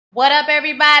What up,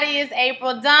 everybody? It's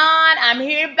April Dawn. I'm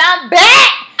here. I'm back.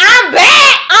 I'm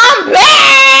back. I'm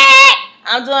back.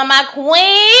 I'm doing my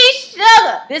Queen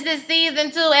Sugar. This is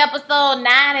season 2, episode 9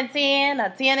 and 10, or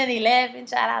 10 and 11.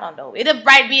 Child, I don't know. It'll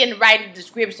be in the right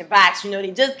description box. You know,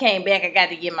 they just came back. I got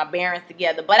to get my bearings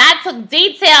together. But I took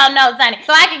detailed notes, honey,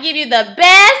 so I can give you the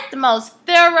best, most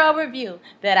thorough review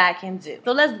that I can do.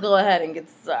 So let's go ahead and get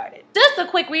started. Just a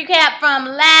quick recap from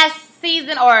last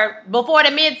season, or before the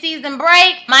mid-season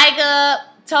break. Micah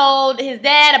told his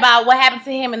dad about what happened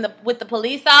to him with the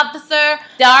police officer.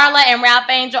 Darla and Ralph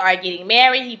Angel are getting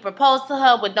married. He proposed to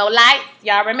her with no lights.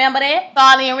 Y'all remember that?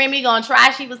 Charlie and Remy gonna try.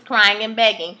 She was crying and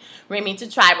begging Remy to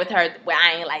try with her. Well,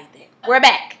 I ain't like that. We're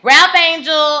back. Ralph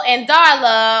Angel and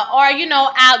Darla are,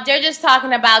 out. They're just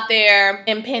talking about their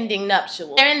impending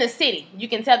nuptials. They're in the city. You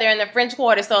can tell they're in the French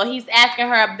Quarter. So he's asking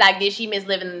her, like, did she miss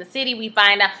living in the city? We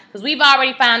find out, because we've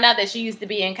already found out that she used to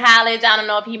be in college. I don't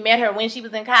know if he met her when she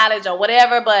was in college or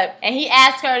whatever, and he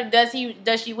asked her, does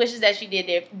she wishes that she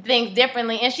did things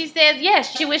differently? And she says,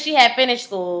 yes, she wished she had finished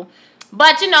school.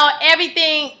 But,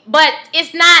 everything, but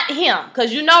it's not him.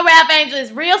 Because Ralph Angel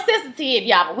is real sensitive,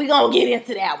 y'all. But we're going to get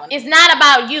into that one. It's not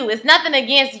about you. It's nothing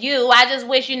against you. I just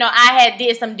wish, I had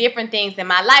did some different things in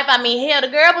my life. I mean, hell, the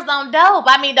girl was on dope.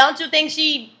 I mean, don't you think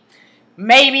she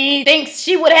maybe thinks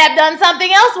she would have done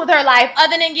something else with her life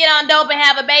other than get on dope and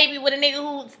have a baby with a nigga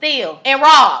who steal and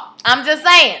rob? I'm just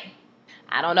saying.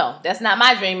 I don't know. That's not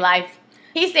my dream life.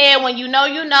 He said, when you know,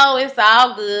 it's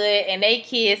all good, and they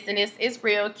kissed, and it's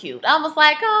real cute. I was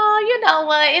like, oh, you know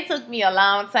what? It took me a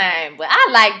long time, but I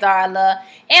like Darla,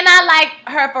 and I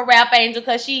like her for Ralph Angel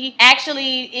because she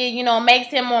actually, makes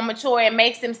him more mature and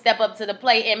makes him step up to the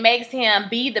plate and makes him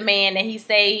be the man that he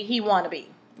say he want to be.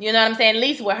 You know what I'm saying? At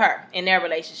least with her in their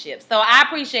relationship. So I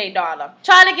appreciate Darla.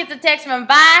 Charlie gets a text from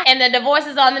Vi, and the divorce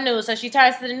is on the news. So she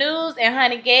turns to the news, and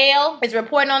honey Gail is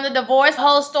reporting on the divorce. The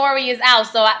whole story is out.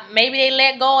 So maybe they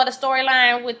let go of the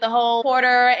storyline with the whole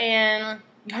Porter and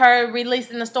her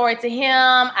releasing the story to him.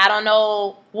 I don't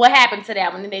know what happened to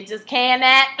that one. They just canned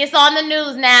that. It's on the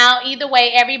news now. Either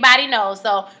way, everybody knows.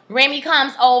 So Remy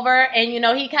comes over, and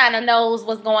he kind of knows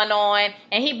what's going on,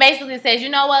 and he basically says, you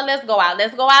know what, let's go out.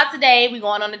 Let's go out today. We're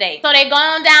going on a date. So they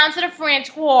going down to the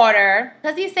French Quarter,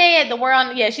 because he said the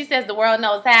world, she says the world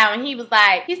knows how, and he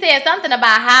said something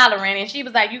about hollering, and she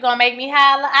was like, you gonna make me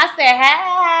holler? I said,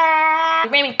 hi,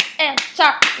 Remy and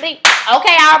Charlie.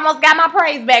 Okay, I almost got my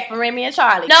praise back from Remy and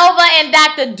Charlie. Nova and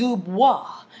Dr.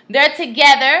 Dubois, they're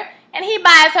together, and he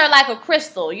buys her like a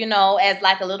crystal, as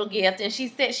like a little gift. And she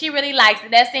said she really likes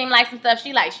it. That seemed like some stuff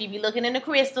she likes. She be looking in the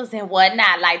crystals and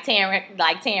whatnot, like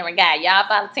Taryn Guy. Y'all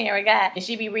follow Taryn Guy? And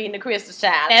she be reading the crystals,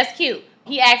 child. That's cute.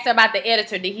 He asked her about the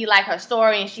editor. Did he like her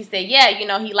story? And she said, yeah,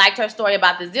 he liked her story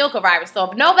about the Zika virus.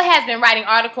 So Nova has been writing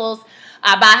articles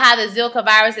about how the Zika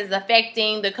virus is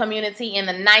affecting the community in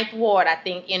the 9th Ward, I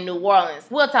think, in New Orleans.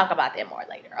 We'll talk about that more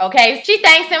later, okay? She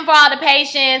thanks him for all the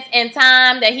patience and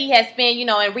time that he has spent,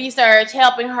 in research,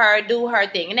 helping her do her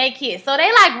thing. And they kiss. So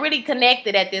they, really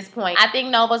connected at this point. I think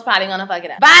Nova's probably gonna fuck it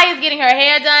up. Vi is getting her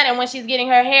hair done, and when she's getting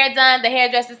her hair done, the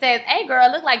hairdresser says, hey,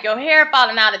 girl, look like your hair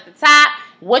falling out at the top.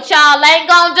 What y'all ain't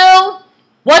gonna do?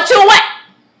 What you want?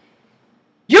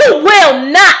 You will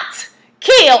not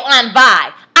kill Aunt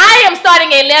Vi. I am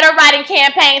starting a letter writing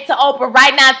campaign to Oprah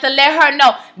right now to let her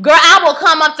know, girl, I will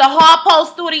come up to Harpo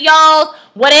Studios,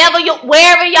 wherever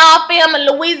y'all filming,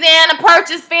 Louisiana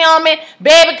Purchase filming,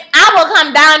 baby, I will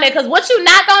come down there, because what you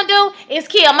not gonna do is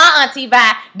kill my auntie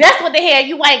Vi. That's what the hell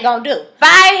you ain't gonna do.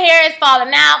 Vi hair is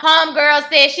falling out. Homegirl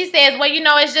says, well,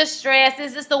 it's just stress,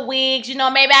 it's just the wigs,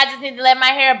 maybe I just need to let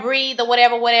my hair breathe or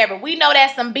whatever. We know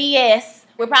that's some BS.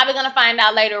 We're probably gonna find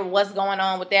out later what's going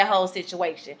on with that whole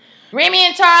situation. Remy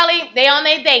and Charlie, they on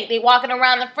their date. They walking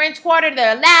around the French Quarter.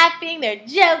 They're laughing. They're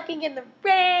joking in the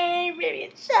rain. Remy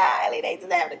and Charlie, they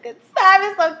just having a good time.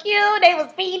 It's so cute. They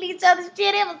was feeding each other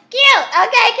shit. It was cute.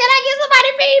 Okay, can I get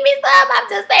somebody to feed me some? I'm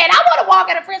just saying, I want to walk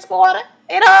in the French Quarter.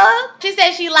 She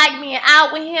said she liked being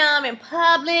out with him in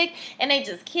public, and they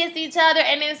just kiss each other,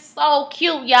 and it's so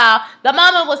cute, y'all. The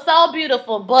moment was so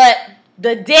beautiful, but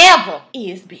the devil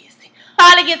is busy.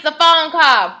 Charlie gets a phone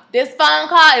call. This phone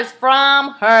call is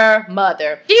from her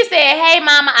mother. She said, hey,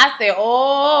 mama. I said,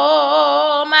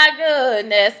 oh, my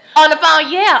goodness. On the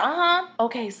phone, yeah,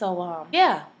 Okay, so,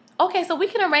 yeah. Okay, so we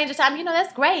can arrange a time.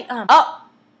 That's great.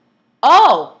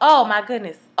 Oh my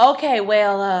goodness. Okay,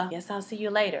 well, guess I'll see you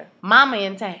later. Mama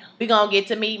in town. We gonna get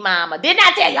to meet Mama. Didn't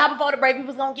I tell y'all before the break we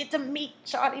was gonna get to meet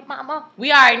Charlie Mama?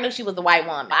 We already knew she was a white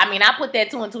woman. I mean, I put that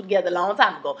 2 and 2 together a long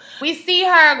time ago. We see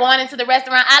her going into the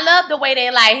restaurant. I love the way they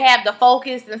like have the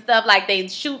focus and stuff, like they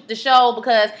shoot the show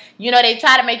because, you know, they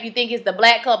try to make you think it's the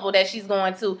black couple that she's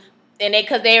going to, and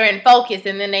because they're in focus,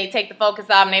 and then they take the focus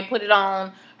off and they put it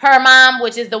on her mom,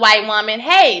 which is the white woman.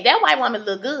 Hey, that white woman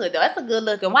look good, though. That's a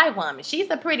good-looking white woman. She's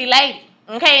a pretty lady.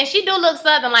 Okay, and she do look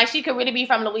southern, like she could really be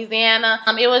from Louisiana.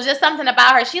 It was just something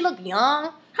about her. She looked young.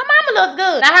 Her mama looked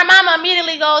good. Now, her mama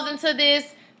immediately goes into this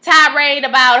tirade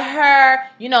about her,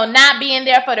 you know, not being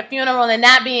there for the funeral and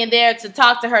not being there to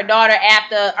talk to her daughter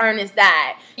after Ernest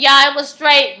died. Y'all, it was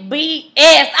straight BS.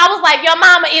 I was like, your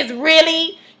mama is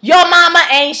really... Your mama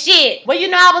ain't shit. Well, you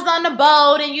know, I was on the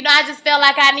boat and, you know, I just felt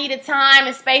like I needed time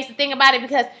and space to think about it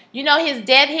because, you know, his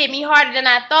death hit me harder than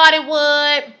I thought it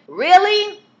would.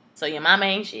 Really? So your mama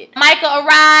ain't shit. Micah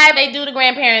arrived. They do the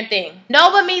grandparent thing.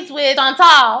 Nova meets with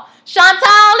Chantal.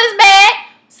 Chantal is back.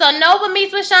 So Nova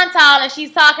meets with Chantal and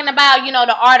she's talking about, you know,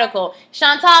 the article.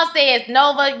 Chantal says,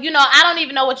 Nova, you know, I don't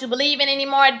even know what you believe in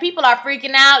anymore. People are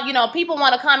freaking out. You know, people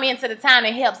want to come into the town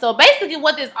and help. So basically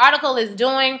what this article is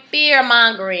doing, fear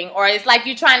mongering, or it's like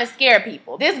you're trying to scare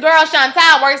people. This girl,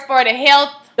 Chantal, works for the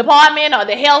health department or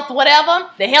the health whatever,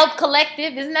 the health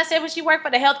collective. Isn't that what she worked for,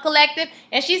 the health collective?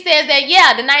 And she says that,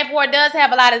 yeah, the Ninth Ward does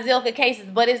have a lot of Zilka cases,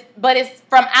 but it's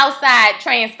from outside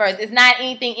transfers. It's not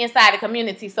anything inside the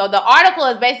community. So the article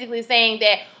is basically saying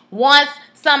that once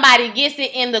somebody gets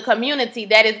it in the community,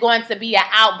 that is going to be an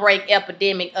outbreak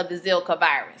epidemic of the Zilka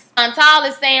virus. Chantal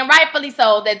is saying, rightfully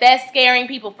so, that that's scaring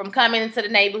people from coming into the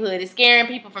neighborhood. It's scaring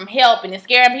people from helping. It's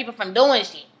scaring people from doing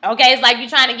shit. Okay, it's like you're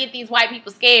trying to get these white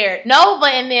people scared. Nova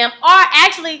and them are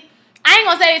actually, I ain't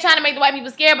gonna say they're trying to make the white people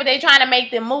scared, but they're trying to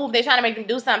make them move. They're trying to make them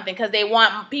do something because they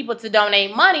want people to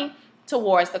donate money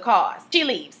towards the cause. She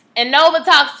leaves. And Nova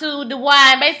talks to Dubois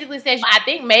and basically says, I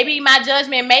think maybe my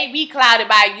judgment may be clouded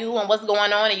by you and what's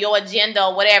going on in your agenda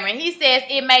or whatever. And he says,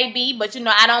 it may be, but, you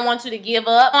know, I don't want you to give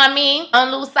up on me.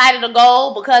 Don't lose sight of the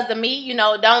goal because of me. You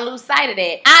know, don't lose sight of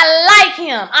that. I like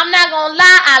him. I'm not going to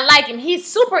lie. I like him. He's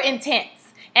super intense.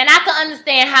 And I can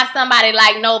understand how somebody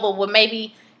like Nova would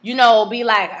maybe, you know, be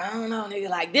like, I don't know, nigga,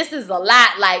 like, this is a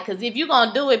lot. Like, because if you're going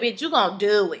to do it, bitch, you're going to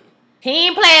do it. He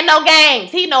ain't playing no games.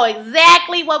 He know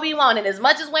exactly what we want. And as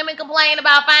much as women complain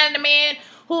about finding a man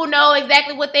who know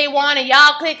exactly what they want and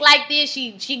y'all click like this,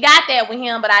 she got that with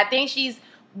him. But I think she's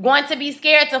going to be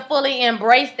scared to fully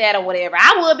embrace that or whatever.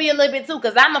 I would be a little bit too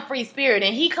because I'm a free spirit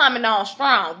and he coming on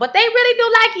strong. But they really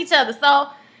do like each other. So,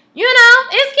 you know,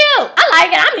 it's cute. I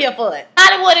like it. I'm here for it.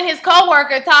 Hollywood and his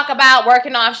co-worker talk about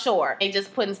working offshore. They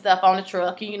just putting stuff on the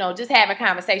truck and, you know, just having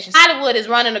conversations. Hollywood is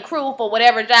running the crew for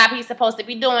whatever job he's supposed to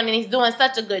be doing, and he's doing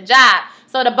such a good job.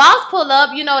 So the boss pull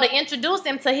up, you know, to introduce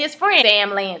him to his friend,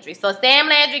 Sam Landry. So Sam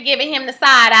Landry giving him the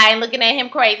side eye and looking at him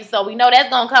crazy. So we know that's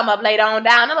going to come up later on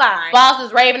down the line. Boss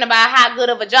is raving about how good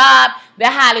of a job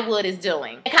that Hollywood is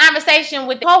doing. In conversation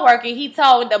with the co-worker, he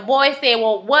told the boy, said,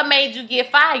 well, what made you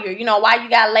get fired? You know, why you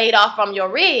got laid off from your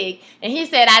rig? And he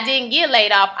said, I didn't get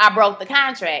laid off. I broke the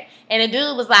contract. And the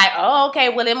dude was like, oh, okay,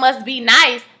 well, it must be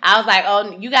nice. I was like,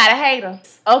 oh, you got a hater.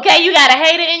 Okay, you got a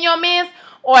hater in your midst?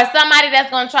 Or somebody that's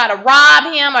going to try to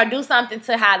rob him or do something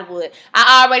to Hollywood.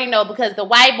 I already know because the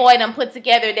white boy done put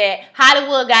together that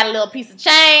Hollywood got a little piece of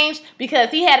change because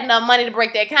he had enough money to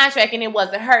break that contract and it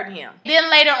wasn't hurting him. Then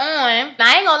later on, now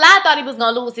I ain't going to lie, I thought he was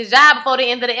going to lose his job before the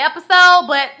end of the episode,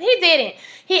 but he didn't.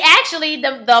 He actually,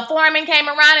 the foreman came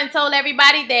around and told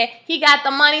everybody that he got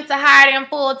the money to hire him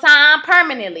full-time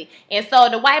permanently. And so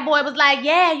the white boy was like,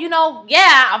 yeah, you know,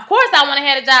 yeah, of course I want to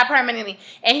have a job permanently.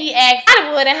 And he asked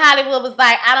Hollywood, and Hollywood was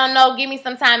like, I don't know, give me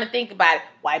some time to think about it.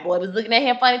 White boy was looking at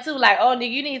him funny too, like, oh,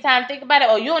 nigga, you need time to think about it.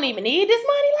 Oh, you don't even need this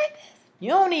money like this?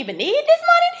 You don't even need this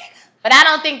money, nigga? But I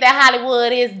don't think that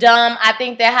Hollywood is dumb. I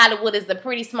think that Hollywood is a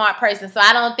pretty smart person. So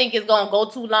I don't think it's going to go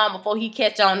too long before he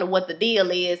catch on to what the deal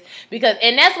is.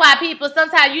 And that's why people,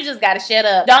 sometimes you just got to shut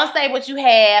up. Don't say what you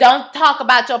have. Don't talk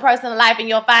about your personal life and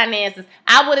your finances.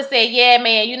 I would have said, yeah,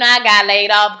 man, you know, I got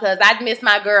laid off because I missed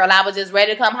my girl. I was just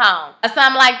ready to come home. Or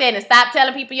something like that. And stop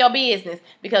telling people your business.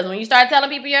 Because when you start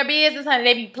telling people your business, honey,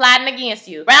 they be plotting against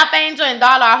you. Ralph Angel and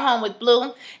Darla are home with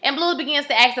Blue. And Blue begins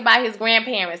to ask about his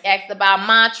grandparents. Asks about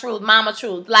Mama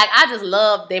Truth. Like, I just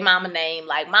love their mama name.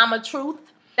 Like, Mama Truth.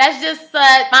 That's just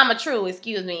Mama True,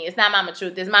 excuse me. It's not Mama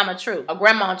Truth. It's Mama True. Or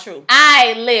Grandma True.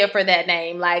 I live for that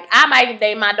name. Like, I might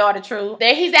name my daughter True.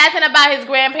 Then he's asking about his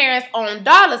grandparents on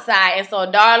Darla's side. And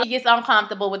so Darla gets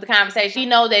uncomfortable with the conversation. She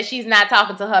knows that she's not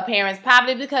talking to her parents,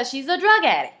 probably because she's a drug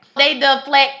addict. They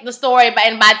deflect the story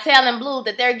by telling Blue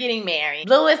that they're getting married.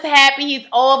 Blue is happy. He's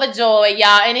overjoyed,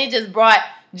 y'all. And it just brought,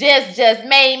 just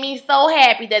made me so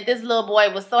happy that this little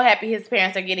boy was so happy his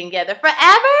parents are getting together.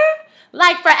 Forever?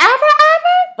 Like forever,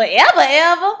 ever? Forever,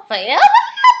 ever? Forever?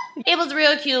 It was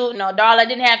real cute. No, Darla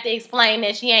didn't have to explain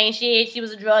that she ain't shit. She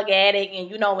was a drug addict. And,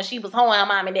 you know, when she was home, her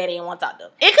mom and daddy didn't want to talk to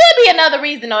her. It could be another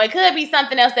reason, though. It could be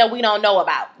something else that we don't know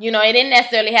about. You know, it didn't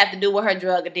necessarily have to do with her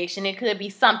drug addiction. It could be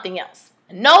something else.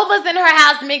 Nova's in her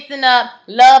house mixing up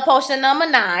Love Potion number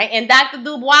 9, and Dr.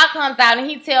 Dubois comes out and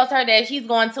he tells her that she's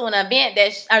going to an event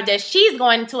that she's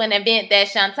going to an event that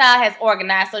Chantal has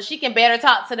organized so she can better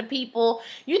talk to the people,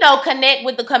 you know, connect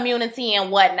with the community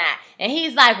and whatnot. And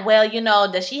he's like, well, you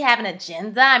know, does she have an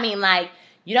agenda? I mean, like,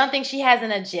 you don't think she has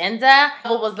an agenda? It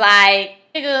was like,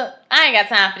 nigga, I ain't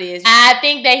got time for this. I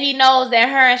think that he knows that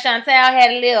her and Chantal had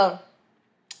a little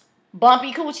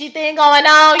bumpy coochie thing going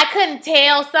on. I couldn't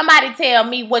tell. Somebody tell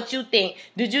me what you think.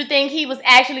 Did you think he was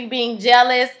actually being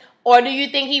jealous? Or do you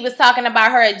think he was talking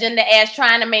about her agenda as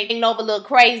trying to make Nova look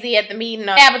crazy at the meeting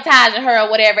or sabotaging her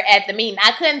or whatever at the meeting?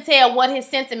 I couldn't tell what his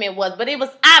sentiment was, but it was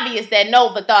obvious that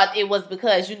Nova thought it was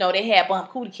because, you know, they had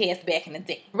bump cootie cats back in the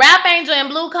day. Ralph Angel and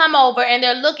Blue come over and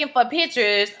they're looking for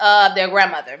pictures of their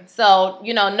grandmother. So,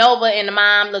 you know, Nova and the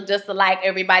mom look just alike,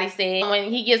 everybody said. When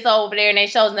he gets over there and they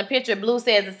shows in the picture, Blue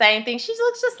says the same thing. She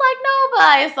looks just like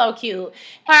Nova. It's so cute.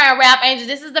 Her and Ralph Angel,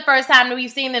 this is the first time that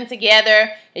we've seen them together.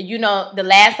 You know, the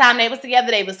last time they was together,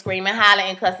 they was screaming, hollering,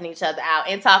 and cussing each other out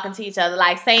and talking to each other,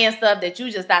 like saying stuff that you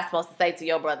just not supposed to say to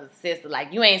your brothers and sisters.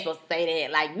 Like, you ain't supposed to say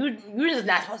that. Like, you're just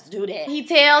not supposed to do that. He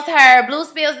tells her, Blue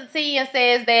spills the tea and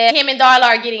says that him and Darla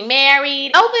are getting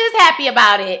married. Nova is happy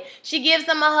about it. She gives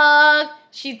him a hug.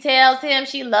 She tells him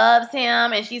she loves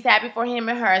him and she's happy for him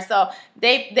and her. So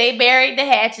they buried the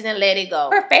hatchet and let it go.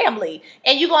 Her family.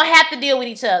 And you're going to have to deal with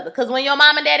each other. Because when your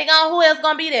mom and daddy gone, who else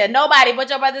going to be there? Nobody but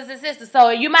your brothers and sisters. So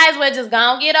you might as well just go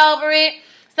and get over it.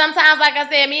 Sometimes, like I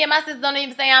said, me and my sister don't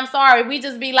even say I'm sorry. We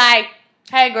just be like,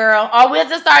 hey, girl. Or we'll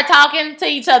just start talking to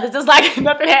each other just like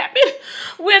nothing happened.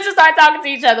 We'll just start talking to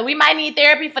each other. We might need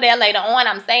therapy for that later on,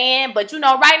 I'm saying. But, you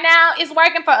know, right now, it's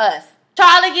working for us.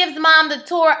 Charlie gives Mom the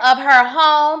tour of her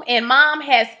home, and Mom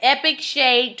has epic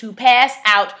shade to pass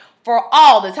out for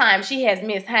all the time she has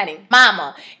missed Honey.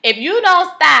 Mama, if you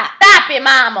don't stop it,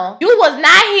 Mama. You was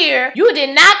not here. You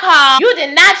did not call. You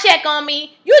did not check on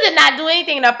me. You did not do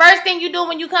anything. The first thing you do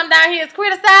when you come down here is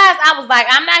criticize. I was like,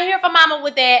 I'm not here for Mama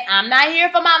with that. I'm not here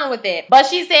for Mama with that. But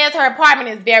she says her apartment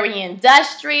is very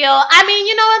industrial. I mean,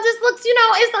 you know, it just looks, you know,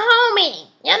 it's a homey.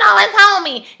 You know, it's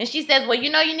homey. And she says, well,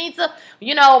 you know, you need to,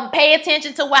 you know, pay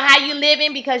attention to how you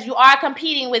living because you are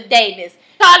competing with Davis.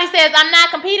 Charlie says, I'm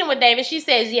not competing with Davis. She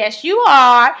says, yes, you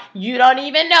are. You don't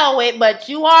even know it, but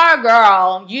you are,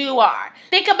 girl. You are.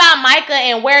 Think about Micah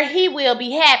and where he will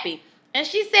be happy. And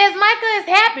she says, Micah is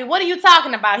happy. What are you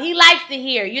talking about? He likes it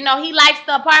here. You know, he likes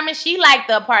the apartment. She liked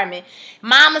the apartment.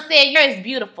 Mama said, yours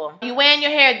beautiful. You wearing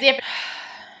your hair different.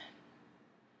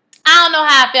 I don't know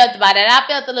how I felt about it. I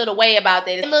felt a little way about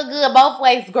that. It looked good both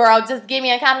ways, girl. Just give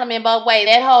me a compliment both ways.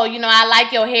 That whole, you know, I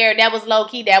like your hair. That was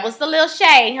low-key. That was a little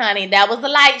shade, honey. That was a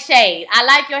light shade. I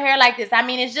like your hair like this. I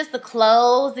mean, it's just the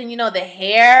clothes and, you know, the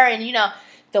hair and, you know,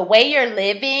 the way you're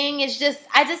living. It's just,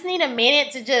 I just need a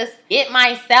minute to just get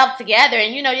myself together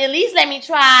and, you know, at least let me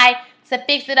try to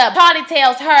fix it up. Charlie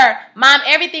tells her, Mom,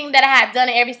 everything that I have done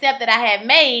and every step that I have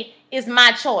made is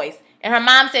my choice. And her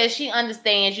mom says she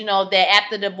understands, you know, that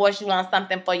after the divorce, you want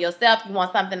something for yourself. You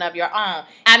want something of your own.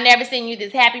 I've never seen you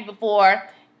this happy before.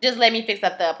 Just let me fix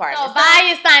up the apartment. So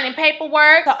Vi is signing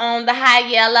paperwork to own the High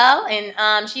Yellow.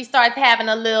 And she starts having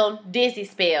a little dizzy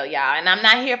spell, y'all. And I'm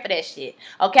not here for that shit.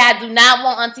 Okay, I do not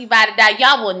want Auntie Vi to die.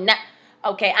 Y'all will not.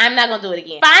 Okay, I'm not going to do it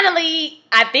again. Finally,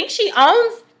 I think she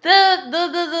owns the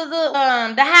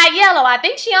High Yellow. I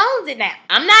think she owns it now.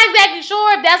 I'm not exactly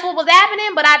sure if that's what was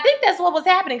happening, but I think that's what was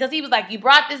happening because he was like, you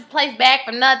brought this place back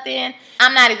for nothing.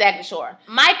 I'm not exactly sure.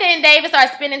 Micah and Davis are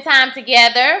spending time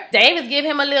together. Davis give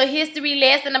him a little history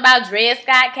lesson about Dred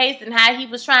Scott case and how he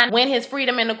was trying to win his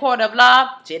freedom in the court of law.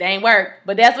 Shit ain't work.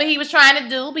 But that's what he was trying to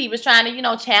do. He was trying to, you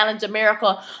know, challenge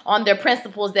America on their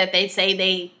principles that they say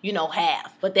they, you know,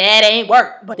 have. But that ain't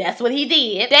work. But that's what he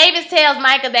did. Davis tells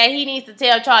Micah that he needs to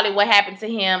tell Charlie what happened to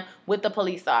him with the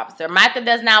police officer. Micah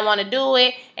does not want to do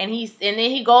it, and then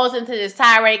he goes into this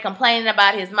tirade complaining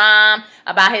about his mom.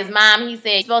 He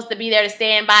said she's supposed to be there to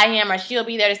stand by him, or she'll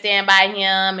be there to stand by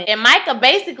him. And Micah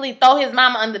basically throw his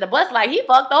mama under the bus like he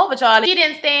fucked over Charlie. She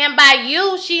didn't stand by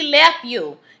you. She left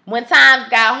you when times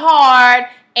got hard.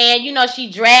 And, you know,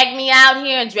 she dragged me out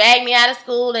here and dragged me out of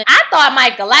school. And I thought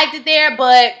Micah liked it there,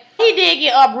 but He did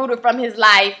get uprooted from his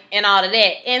life and all of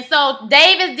that. And so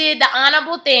Davis did the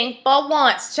honorable thing for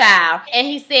once, child. And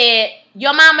he said,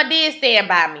 your mama did stand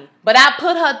by me, but I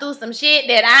put her through some shit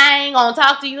that I ain't gonna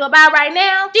talk to you about right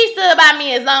now. She stood by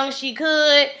me as long as she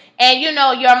could. And, you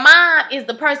know, your mom is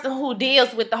the person who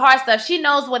deals with the hard stuff. She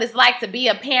knows what it's like to be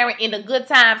a parent in the good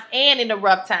times and in the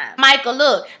rough times. Michael,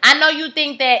 look, I know you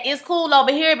think that it's cool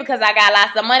over here because I got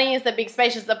lots of money. It's a big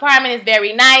spacious apartment. It's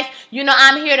very nice. You know,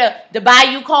 I'm here to buy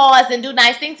you cars and do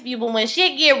nice things for you. But when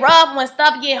shit get rough, when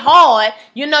stuff get hard,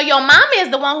 you know, your mama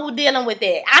is the one who dealing with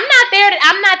that.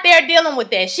 I'm not there dealing with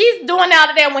that. She's doing all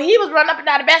of that. When he was running up and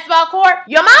down the basketball court,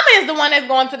 your mama is the one that's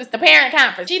going to the parent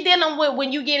conference. She dealing with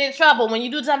when you get in trouble, when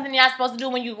you do something you're not supposed to do,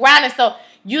 when you grinding. So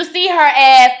you see her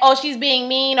as, oh, she's being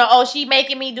mean, or oh, she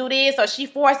making me do this, or she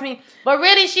forced me. But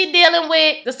really, she dealing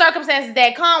with the circumstances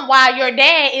that come while your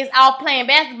dad is out playing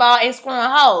basketball and screwing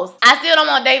hoes. I still don't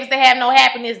want Davis to have no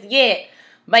happiness yet.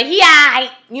 But he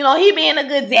alright. You know, he being a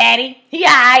good daddy. He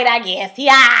alright, I guess. He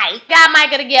alright. Got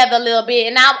Micah together a little bit,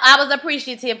 and I was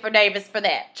appreciative for Davis for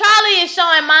that. Charlie is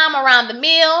showing Mom around the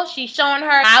meal. She's showing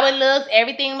her how it looks.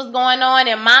 Everything was going on,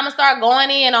 and Mama started going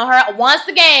in on her once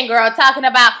again, girl, talking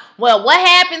about, well, what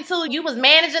happened to you? Was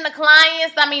managing the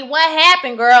clients? I mean, what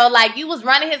happened, girl? Like, you was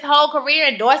running his whole career,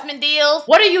 endorsement deals.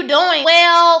 What are you doing?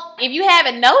 Well, if you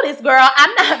haven't noticed, girl,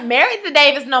 I'm not married to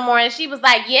Davis no more. And she was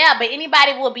like, yeah, but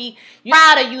anybody will be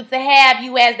proud of you to have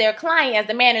you as their client, as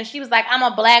the man. And she was like, I'm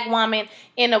a black woman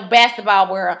in the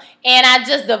basketball world, and I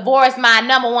just divorced my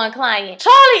 #1 client.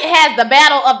 Charlie has the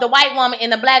battle of the white woman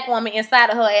and the black woman inside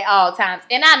of her at all times.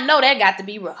 And I know that got to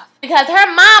be rough. Because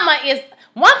her mama is...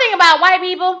 One thing about white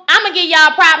people, I'm going to give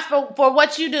y'all props for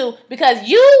what you do, because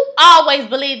you always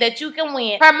believe that you can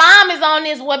win. Her mom is on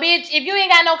this, well, bitch, if you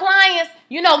ain't got no clients,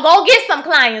 you know, go get some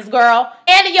clients, girl.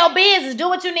 Handle your business. Do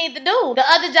what you need to do. The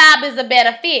other job is a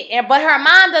better fit. But her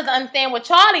mom doesn't understand what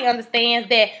Charlie understands,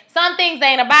 that some things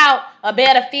ain't about a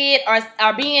better fit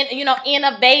or being, you know,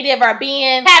 innovative or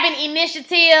having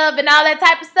initiative and all that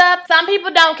type of stuff. Some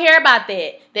people don't care about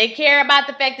that. They care about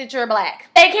the fact that you're black.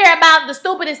 They care about the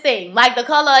stupidest thing, like the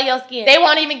color of your skin. They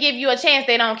won't even give you a chance.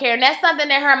 They don't care. And that's something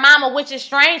that her mama, which is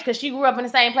strange because she grew up in the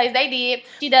same place they did,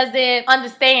 she doesn't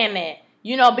understand that.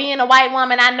 You know, being a white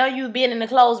woman, I know you've been in the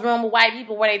closed room with white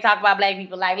people where they talk about black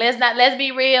people. Like, let's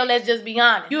be real, let's just be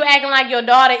honest. You acting like your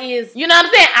daughter is, you know what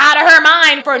I'm saying, out of her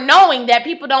mind for knowing that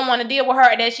people don't want to deal with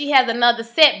her, that she has another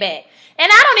setback. And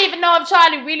I don't even know if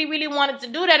Charlie really wanted to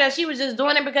do that, or she was just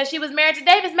doing it because she was married to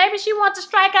Davis. Maybe she wanted to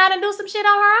strike out and do some shit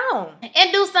on her own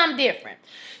and do something different.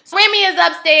 So Remy is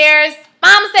upstairs.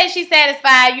 Mama says she's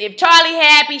satisfied. If Charlie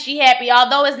happy, she happy.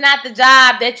 Although it's not the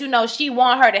job that, you know, she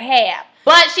want her to have.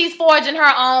 But she's forging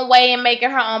her own way and making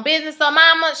her own business. So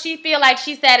Mama, she feel like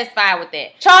she's satisfied with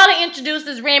that. Charlie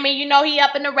introduces Remy. You know, he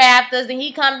up in the rafters and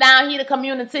he come down. He the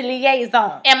community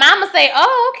liaison. And Mama say,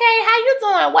 oh, okay, how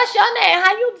you doing? What's your name?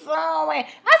 How you doing?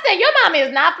 I said, your mama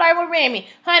is not flirting with Remy.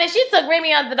 Honey, she took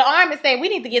Remy under the arm and said, we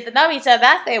need to get to know each other.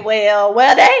 I said, well,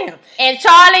 damn. And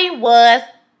Charlie was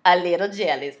a little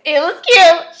jealous. It was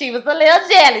cute. She was a little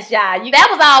jealous, y'all. That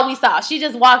was all we saw. She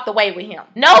just walked away with him.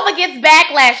 Nova gets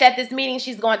backlash at this meeting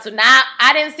she's going to. Now,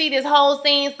 I didn't see this whole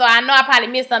scene, so I know I probably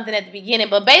missed something at the beginning.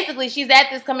 But basically, she's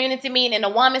at this community meeting, and a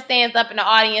woman stands up in the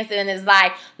audience and is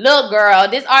like, look, girl,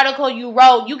 this article you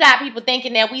wrote, you got people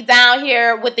thinking that we down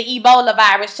here with the Ebola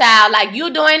virus, child. Like,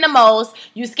 you doing the most.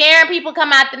 You scaring people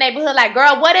come out the neighborhood. Like,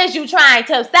 girl, what is you trying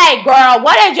to say, girl?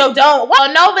 What is you doing?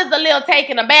 Well, Nova's a little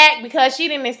taken aback because she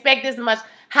didn't expect this much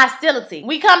hostility.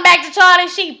 We come back to Charlie.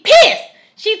 She pissed.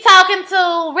 She talking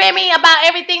to Remy about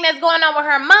everything that's going on with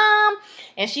her mom,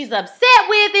 and she's upset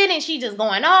with it, and she just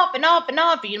going off and off and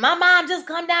off. You know, my mom just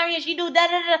come down here, she do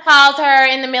da-da-da. Calls her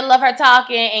in the middle of her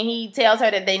talking, and he tells her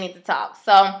that they need to talk.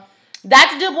 So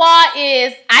Dr. Dubois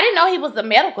is, I didn't know he was a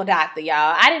medical doctor,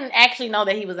 y'all. I didn't actually know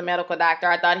that he was a medical doctor.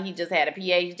 I thought he just had a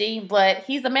PhD, but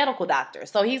he's a medical doctor.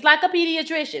 So he's like a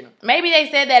pediatrician. Maybe they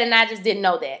said that and I just didn't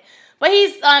know that. But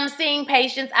he's seeing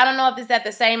patients. I don't know if it's at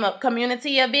the same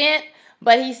community event,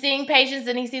 but he's seeing patients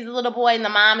and he sees a little boy and the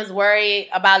mom is worried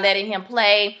about letting him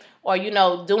play or, you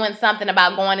know, doing something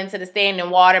about going into the standing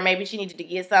water. Maybe she needed to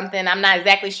get something. I'm not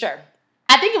exactly sure.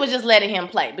 I think it was just letting him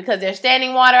play because there's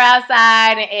standing water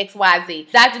outside and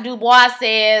XYZ. Dr. Dubois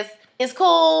says, it's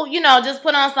cool, you know, just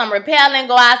put on some repellent,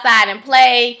 go outside and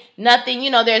play. Nothing,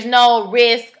 you know, there's no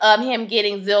risk of him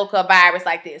getting Zika virus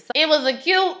like this. So it was a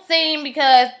cute scene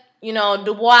because, you know,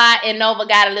 Dubois and Nova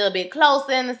got a little bit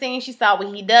closer in the scene. She saw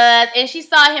what he does. And she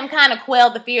saw him kind of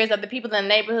quell the fears of the people in the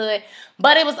neighborhood.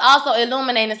 But it was also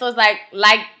illuminating. So it's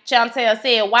like Chantel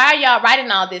said, why are y'all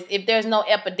writing all this if there's no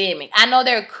epidemic? I know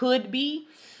there could be,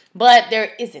 but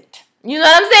there isn't. You know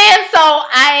what I'm saying? So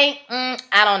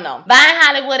I don't know. Buying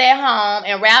Hollywood at home,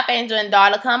 and Ralph Angel and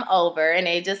Darla come over, and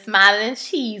they just smiling and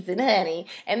cheesing, honey.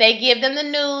 And they give them the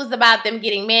news about them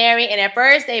getting married. And at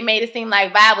first, they made it seem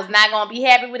like Vi was not going to be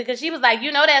happy with it, because she was like,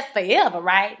 you know that's forever,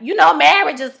 right? You know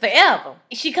marriage is forever.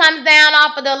 She comes down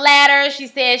off of the ladder. She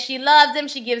says she loves him.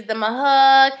 She gives them a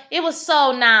hug. It was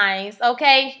so nice,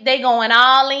 okay? They going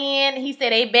all in. He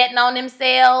said they betting on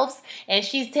themselves. And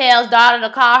she tells Darla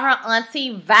to call her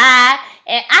auntie Vi.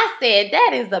 And I said,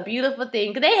 that is a beautiful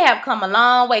thing. Because they have come a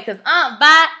long way. Because Aunt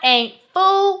Vi ain't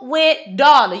fool with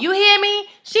Darla. You hear me?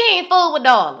 She ain't fool with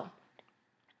Darla.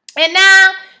 And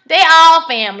now, they all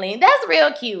family. That's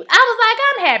real cute. I was like,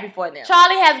 I'm happy for them.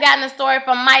 Charlie has gotten a story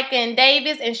from Micah and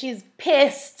Davis. And she's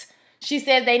pissed. She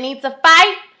says they need to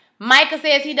fight. Micah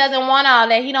says he doesn't want all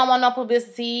that. He don't want no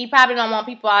publicity. He probably don't want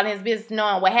people out in his business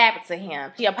knowing what happened to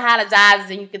him. She apologizes,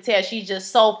 and you can tell she's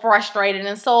just so frustrated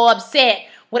and so upset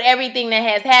with everything that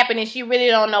has happened, and she really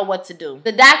don't know what to do.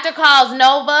 The doctor calls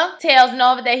Nova, tells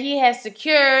Nova that he has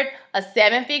secured a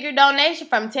 7-figure donation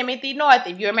from Timothy North.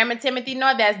 If you remember Timothy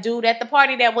North, that's dude at the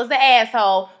party that was the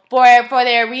asshole for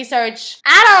their research.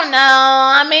 I don't know.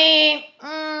 I mean,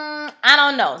 I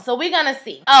don't know. So we're gonna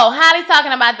see. Oh, Hollywood is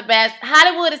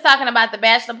talking about the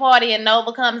bachelor party, and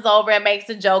Nova comes over and makes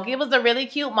a joke. It was a really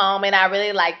cute moment. I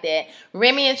really liked that.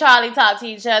 Remy and Charlie talk to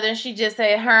each other, and she just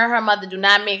said her and her mother do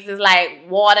not mix. It's like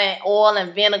water and oil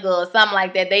and vinegar or something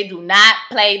like that. They do not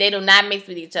play. They do not mix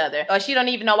with each other. Or she don't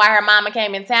even know why her mama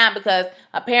came in town, because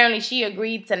apparently she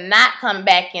agreed to not come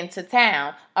back into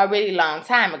town a really long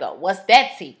time ago. What's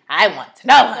that tea? I want to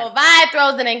know. So Vi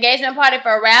throws an engagement party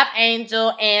for Ralph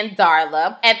Angel and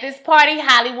Darla. At this party,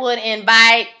 Hollywood and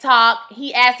Vi talk.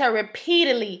 He asks her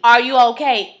repeatedly, are you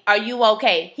okay? Are you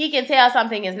okay? He can tell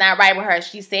something is not right with her.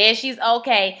 She says she's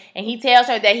okay, and he tells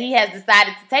her that he has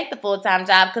decided to take the full-time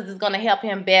job because it's going to help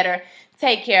him better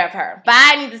take care of her.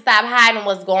 Vi needs to stop hiding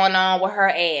what's going on with her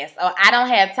ass. Oh, I don't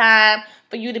have time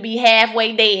for you to be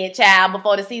halfway dead, child,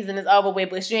 before the season is over with,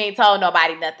 but you ain't told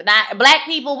nobody nothing. Black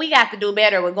people, we got to do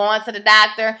better with going to the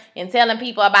doctor and telling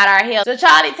people about our health. So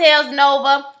Charlie tells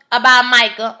Nova about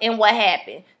Micah and what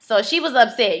happened. So she was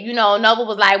upset. You know, Nova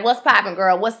was like, what's popping,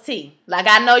 girl? What's tea? Like,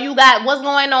 I know you got what's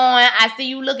going on. I see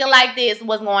you looking like this.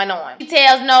 What's going on? She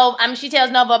tells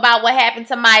Nova about what happened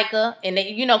to Micah. And,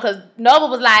 you know, because Nova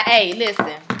was like, hey,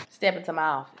 listen, step into my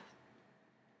office.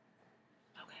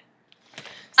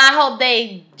 I hope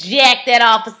they jack that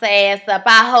officer ass up.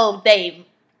 I hope they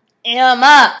him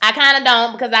up. I kind of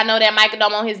don't, because I know that Micah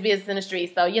don't want his business in the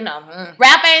streets. So, you know.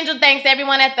 Ralph Angel thanks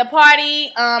everyone at the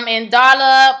party. And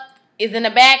Darla is in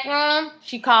the back room.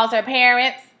 She calls her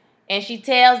parents, and she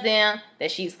tells them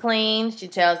that she's clean. She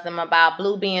tells them about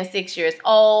Blue being 6 years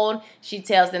old. She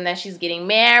tells them that she's getting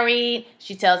married.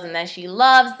 She tells them that she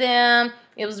loves them.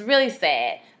 It was really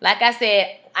sad. Like I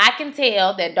said, I can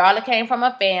tell that Darla came from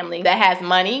a family that has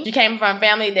money. She came from a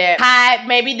family that had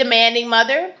maybe demanding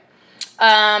mother.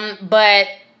 But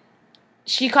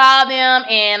she called them,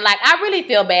 and like, I really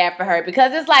feel bad for her,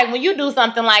 because it's like when you do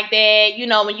something like that, you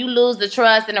know, when you lose the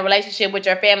trust in a relationship with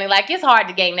your family, like, it's hard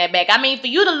to gain that back. I mean, for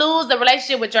you to lose the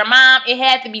relationship with your mom, it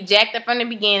had to be jacked up from the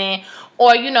beginning,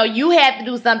 or, you know, you had to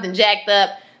do something jacked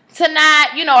up to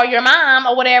not, you know, or your mom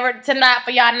or whatever,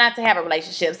 for y'all not to have a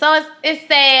relationship. So it's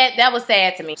sad. That was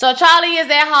sad to me. So Charlie is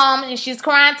at home, and she's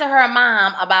crying to her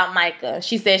mom about Micah.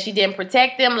 She says she didn't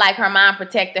protect them like her mom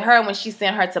protected her when she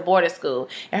sent her to boarding school.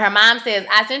 And her mom says,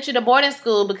 I sent you to boarding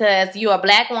school because you're a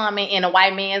black woman in a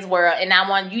white man's world,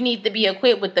 and you need to be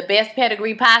equipped with the best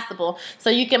pedigree possible so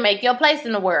you can make your place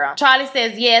in the world. Charlie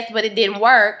says yes, but it didn't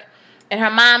work. And her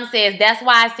mom says, that's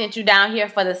why I sent you down here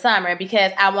for the summer,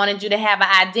 because I wanted you to have an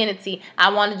identity.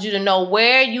 I wanted you to know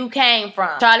where you came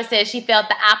from. Charlie says she felt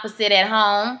the opposite at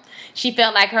home. She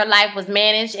felt like her life was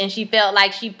managed, and she felt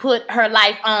like she put her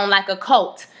life on like a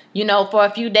coat, you know, for a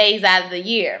few days out of the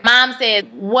year. Mom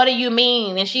said, what do you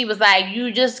mean? And she was like,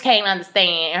 you just can't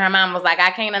understand. And her mom was like,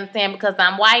 I can't understand because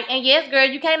I'm white. And yes, girl,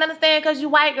 you can't understand because you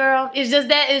white, girl. It's just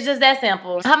that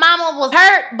simple. Her mama was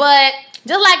hurt, but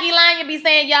just like Elanya be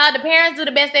saying, y'all, the parents do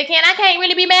the best they can. I can't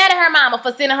really be mad at her mama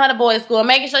for sending her to boarding school,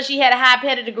 making sure she had a high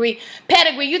pedigree.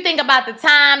 You think about the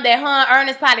time that her and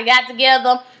Ernest probably got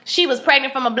together. She was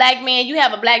pregnant from a black man. You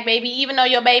have a black baby. Even though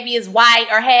your baby is white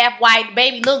or half white, the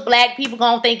baby look black, people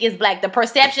gonna think it's black. The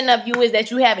perception of you is that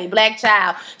you have a black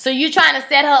child. So you trying to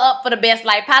set her up for the best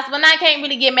life possible. And I can't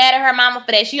really get mad at her mama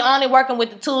for that. She only working with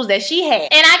the tools that she had.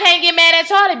 And I can't get mad at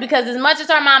Charlie, because as much as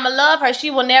her mama love her, she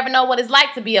will never know what it's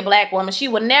like to be a black woman. She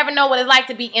will never know what it's like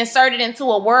to be inserted into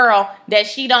a world that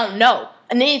she don't know.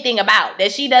 anything about,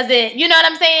 that she doesn't, you know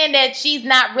what I'm saying, that she's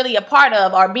not really a part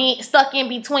of, or being stuck in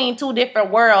between two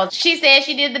different worlds. She said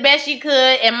she did the best she could,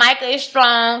 and Micah is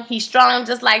strong. He's strong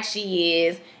just like she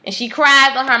is. And she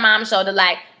cries on her mom's shoulder.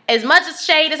 Like, as much as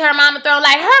shade as her mama throw,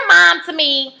 like, her mom to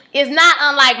me is not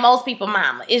unlike most people's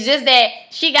mama. It's just that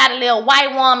she got a little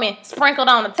white woman sprinkled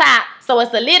on the top, so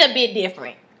it's a little bit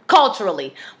different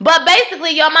culturally. But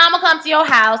basically, your mama comes to your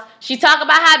house. She talk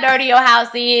about how dirty your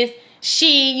house is.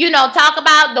 She, you know, talk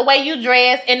about the way you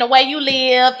dress and the way you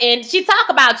live, and she talk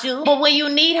about you. But when you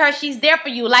need her, she's there for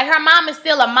you. Like, her mom is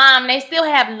still a mom. They still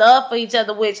have love for each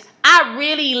other, which I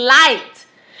really liked.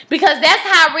 Because that's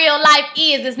how real life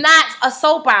is. It's not a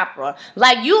soap opera.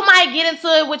 Like, you might get into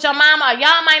it with your mama, or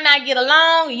y'all might not get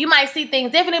along. You might see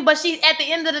things differently, but she, at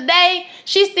the end of the day,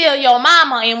 she's still your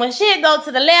mama. And when shit go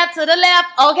to the left,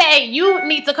 okay, you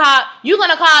need to call, you're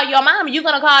going to call your mama. You're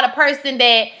going to call the person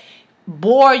that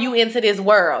bore you into this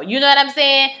world. You know what I'm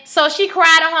saying? So she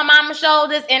cried on her mama's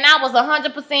shoulders, and I was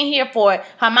 100% here for it.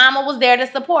 Her mama was there to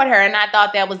support her, and I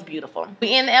thought that was beautiful.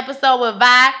 We end the episode with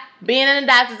Vi being in the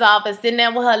doctor's office, sitting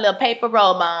there with her little paper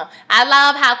robe on. I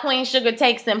love how Queen Sugar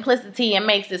takes simplicity and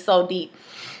makes it so deep.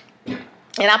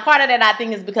 And a part of that, I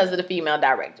think, is because of the female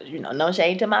directors. You know, no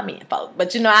shade to my men, folks.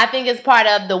 But, you know, I think it's part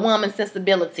of the woman's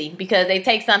sensibility, because they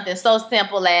take something so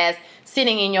simple as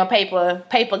sitting in your paper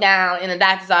gown in the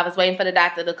doctor's office waiting for the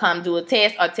doctor to come do a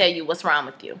test or tell you what's wrong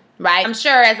with you, right? I'm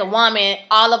sure as a woman,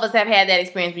 all of us have had that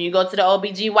experience when you go to the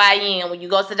OBGYN, when you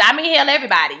go to the, I mean, hell,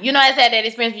 everybody. You know, has had that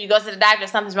experience when you go to the doctor,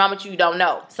 something's wrong with you, you don't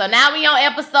know. So now we on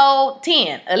episode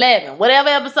 10, 11, whatever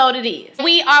episode it is.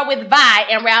 We are with Vi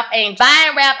and Ralph Angel. Vi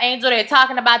and Ralph Angel, they're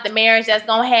talking about the marriage that's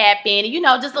gonna happen, you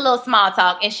know, just a little small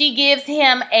talk. And she gives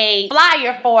him a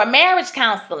flyer for marriage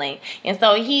counseling. And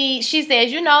so she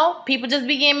says, you know, people just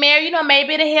be getting married, you know,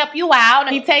 maybe it'll help you out.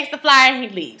 And he takes the flyer and he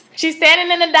leaves. She's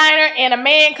standing in the diner, and a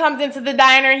man comes into the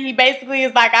diner. He basically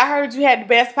is like, I heard you had the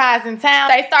best pies in town.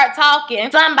 They start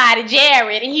talking. Somebody,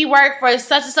 Jared, and he worked for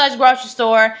such and such grocery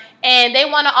store, and they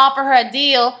want to offer her a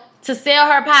deal to sell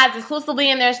her pies exclusively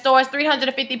in their stores,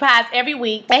 350 pies every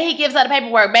week. And he gives her the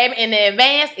paperwork, baby, and the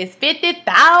advance is $50,000.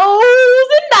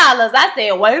 I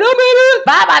said, wait a minute.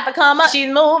 Vi about to come up. She's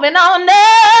moving on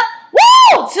up.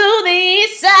 Woo! To the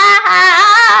east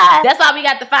side. That's why we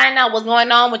got to find out what's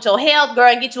going on with your health, girl,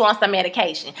 and get you on some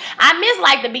medication. I missed,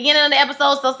 like, the beginning of the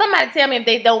episode, so somebody tell me if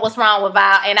they know what's wrong with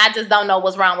Vi, and I just don't know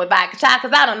what's wrong with Vi.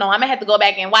 Because I don't know. I'm going to have to go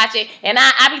back and watch it, and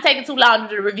I be taking too long to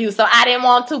do the review, so I didn't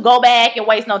want to go back and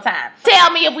waste no time.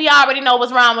 Tell me if we already know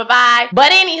what's wrong with Vi.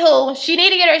 But anywho, she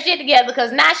need to get her shit together,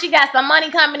 because now she got some money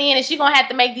coming in, and she going to have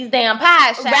to make these damn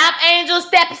pies. Ralph Angel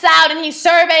steps out, and he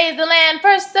surveys the land.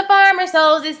 First the farmer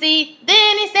sows his seed.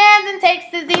 Then he stands and takes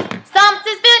his seat, stomps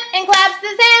his foot and claps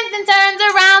his hands and turns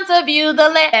around to view the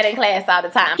land. That in class all the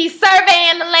time. He's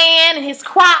surveying the land and his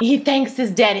crop. He thanks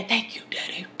his daddy. Thank you,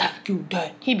 daddy. Thank you,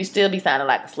 daddy. He still be sounding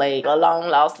like a slave, a long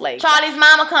lost slave. Charlie's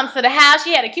mama comes to the house.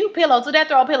 She had a cute pillow too. That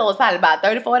throw pillow was probably about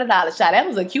 $30, $40. Child, that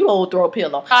was a cute old throw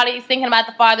pillow. Charlie's thinking about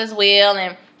the father's will,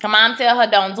 and her mom tell her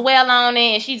don't dwell on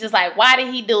it, and she's just like, why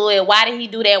did he do it? Why did he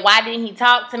do that? Why didn't he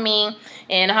talk to me?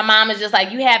 And her mom is just like,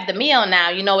 you have the meal now.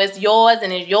 You know, it's yours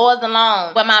and it's yours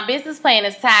alone. But my business plan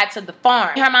is tied to the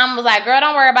farm. Her mom was like, girl,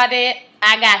 don't worry about that.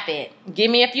 I got that. Give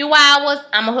me a few hours.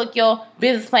 I'm going to hook your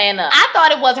business plan up. I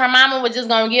thought it was her mama was just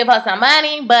going to give her some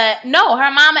money. But no,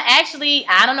 her mama actually,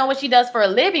 I don't know what she does for a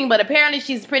living, but apparently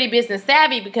she's pretty business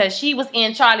savvy, because she was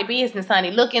in Charlie business,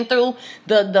 honey, looking through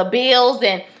the bills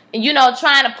and, you know,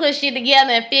 trying to push it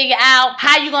together and figure out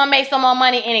how you're going to make some more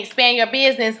money and expand your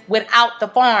business without the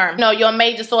farm. You know, your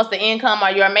major source of income, or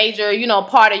your major, you know,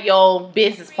 part of your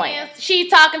business plan. She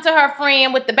talking to her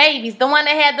friend with the babies, the one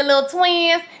that had the little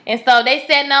twins. And so they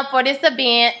setting up for this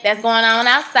event that's going on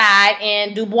outside.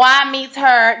 And Dubois meets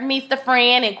the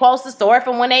friend, and quotes the story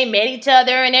from when they met each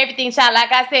other and everything. Child,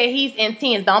 like I said, he's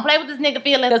intense. Don't play with this nigga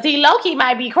feelings, because he low-key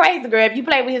might be crazy, girl, if you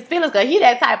play with his feelings, because he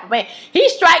that type of man. He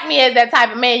strike me as that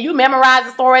type of man. You memorize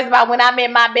the stories about when I met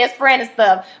my best friend and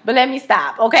stuff. But let me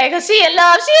stop, okay? Because she in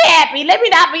love. She happy. Let me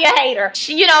not be a hater.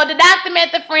 She, you know, the doctor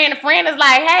met the friend. The friend is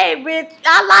like, hey, bitch,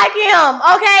 I like him.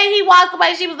 Okay? He walks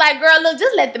away. She was like, girl, look,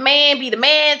 just let the man be the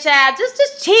man, child.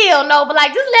 Just chill. No, but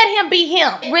like, just let him be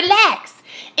him. Relax.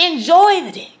 Enjoy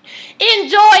the dick.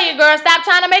 Enjoy it, girl. Stop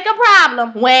trying to make a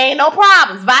problem. We ain't no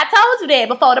problems. I told you that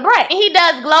before the break. And he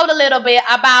does gloat a little bit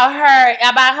about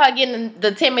her getting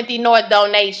the Timothy North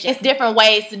donation. It's different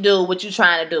ways to do what you're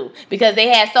trying to do because they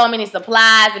had so many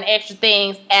supplies and extra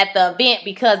things at the event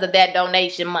because of that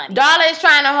donation money. Darla is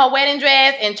trying on her wedding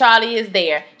dress and Charlie is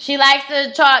there. She likes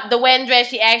the wedding dress.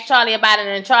 She asked Charlie about it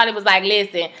and Charlie was like,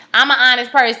 listen, I'm an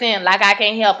honest person. Like, I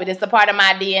can't help it. It's a part of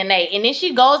my DNA. And then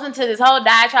she goes into this whole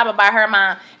diatribe about her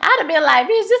mom. I'd have been like,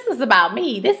 bitch, this is about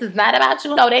me. This is not about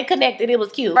you. No, they connected. It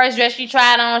was cute. First dress she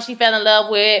tried on, she fell in love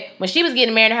with. When she was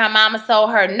getting married, her mama told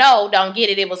her, no, don't get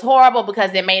it. It was horrible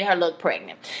because it made her look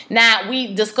pregnant. Now,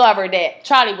 we discovered that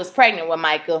Charlie was pregnant with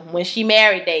Micah when she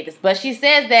married Davis. But she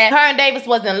says that her and Davis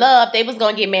was in love. They was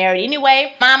going to get married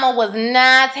anyway. Mama was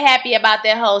not happy about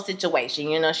that whole situation.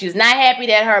 You know, she was not happy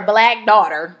that her black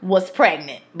daughter was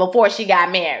pregnant before she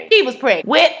got married. She was pregnant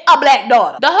with a black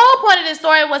daughter. The whole point of this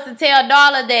story was to tell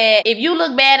Darla that if you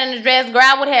look bad in the dress, girl,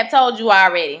 I would have told you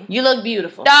already. You look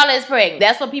beautiful. Darla is pregnant.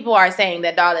 That's what people are saying,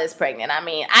 that Darla is pregnant. I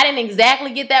mean, I didn't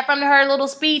exactly get that from her little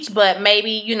speech, but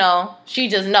maybe, you know, she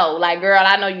just know. Like, girl,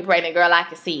 I know you pregnant, girl. I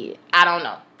can see it. I don't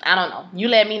know. I don't know. You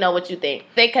let me know what you think.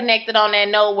 They connected on that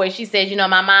note where she says, you know,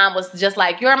 my mom was just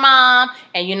like your mom.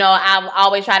 And, you know, I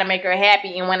always try to make her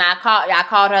happy. And when I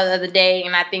called her the other day,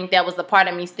 and I think that was the part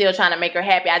of me still trying to make her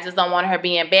happy. I just don't want her to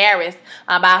be embarrassed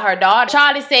about her daughter.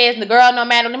 Charlie says, the girl, no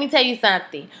matter, let me tell you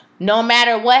something. No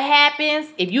matter what happens,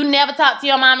 if you never talk to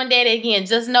your mom and daddy again,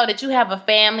 just know that you have a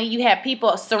family. You have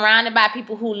people surrounded by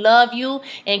people who love you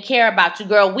and care about you.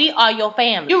 Girl, we are your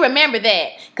family. You remember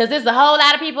that. Because there's a whole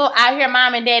lot of people out here,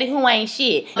 mom and daddy, who ain't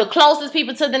shit. The closest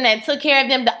people to them that took care of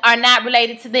them are not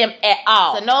related to them at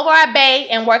all. So Nova are bae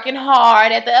and working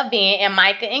hard at the event, and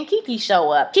Micah and Kiki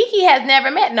show up. Kiki has never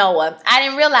met Noah. I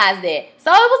didn't realize that.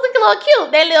 So it was a little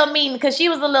cute, that little meeting, because she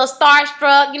was a little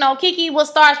starstruck. You know, Kiki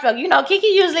was starstruck. You know, Kiki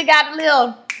usually got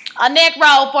a neck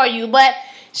roll for you, but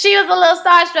she was a little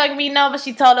starstruck meeting Nova.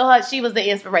 She told her she was the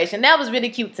inspiration. That was really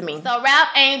cute to me. So Ralph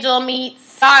Angel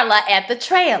meets Darla at the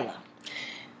trailer.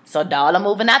 So Darla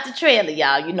moving out the trailer,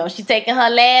 y'all. You know, she taking her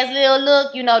last little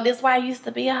look. You know, this where I used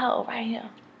to be a hoe right here.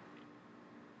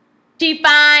 She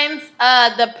finds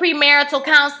the premarital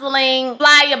counseling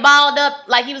flyer balled up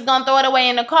like he was going to throw it away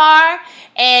in the car.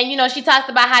 And, you know, she talks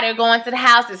about how they're going to the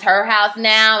house. It's her house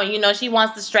now. And, you know, she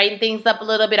wants to straighten things up a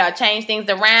little bit or change things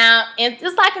around. And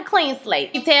it's like a clean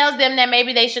slate. She tells them that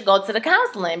maybe they should go to the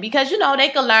counseling because, you know, they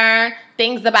can learn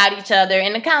things about each other.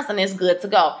 And the counseling is good to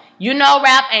go. You know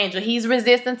Ralph Angel, he's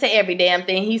resistant to every damn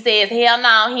thing. He says, hell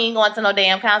no, he ain't going to no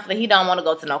damn counselor. He don't want to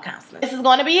go to no counseling. This is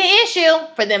going to be an issue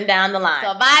for them down the line.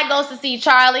 So Vi goes to see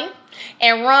Charlie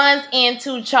and runs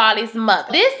into Charlie's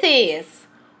mother. This is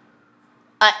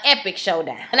an epic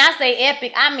showdown. When I say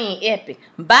epic, I mean epic.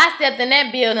 Vi stepped in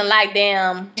that building like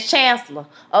damn chancellor.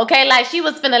 Okay, like she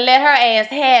was finna let her ass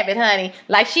have it, honey.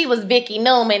 Like she was Vicky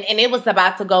Newman and it was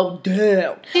about to go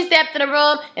down. She stepped in the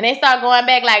room and they start going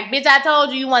back like, bitch, I told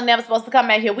you you weren't never supposed to come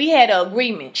back here. We had an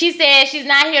agreement. She said she's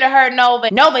not here to hurt Nova.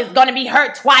 Nova is gonna be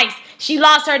hurt twice. She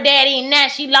lost her daddy and now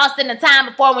she lost in the time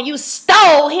before when you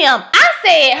stole him. I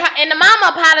said, and the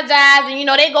mama apologized and, you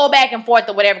know, they go back and forth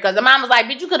or whatever because the mama's like,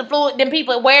 bitch, you could have flew them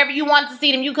people wherever you wanted to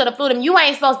see them. You could have flew them. You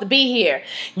ain't supposed to be here.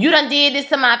 You done did this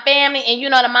to my family and, you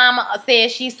know, the mama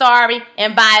says she's sorry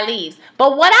and Vi leaves.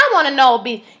 But what I want to know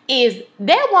is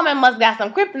that woman must got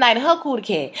some kryptonite in her cootie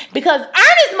cat because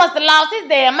Ernest must have lost his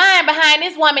damn mind behind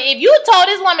this woman. If you told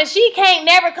this woman she can't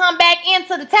never come back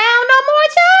into the town no more,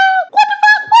 child, what the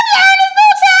fuck? What did Ernest do,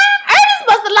 child? Ernest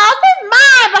must have lost his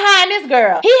mind behind this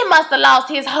girl. He must have lost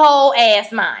his whole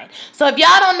ass mind. So if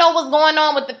y'all don't know what's going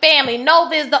on with the family,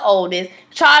 Nova is the oldest,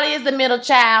 Charlie is the middle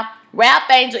child, Ralph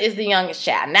Angel is the youngest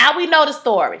child. Now we know the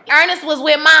story. Ernest was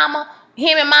with mama.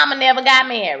 Him and mama never got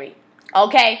married.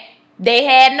 Okay? They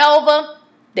had Nova.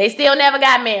 They still never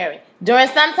got married. During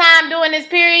some time during this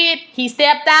period, he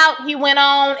stepped out. He went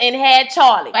on and had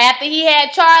Charlie. After he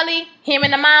had Charlie, him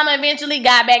and the mama eventually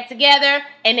got back together.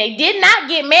 And they did not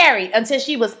get married until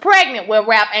she was pregnant with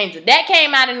Ralph Angel. That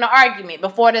came out in the argument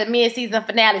before the mid-season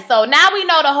finale. So now we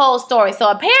know the whole story. So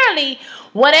apparently,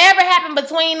 whatever happened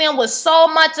between them was so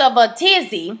much of a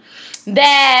tizzy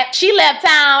that she left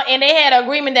town and they had an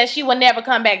agreement that she would never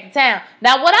come back to town.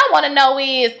 Now, what I want to know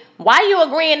is, why you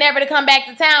agreeing never to come back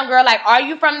to town, girl? Like, are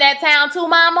you from that town too,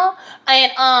 mama?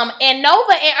 And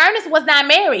Nova and Ernest was not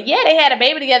married. Yeah, they had a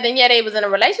baby together, and yeah, they was in a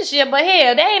relationship, but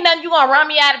hell, there ain't nothing you gonna run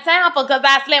me out of town for because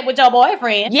I slept with your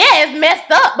boyfriend. Yeah, it's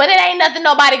messed up, but it ain't nothing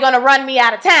nobody gonna run me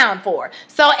out of town for.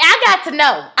 So I got to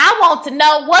know. I want to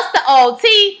know what's the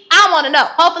OT. I want to know.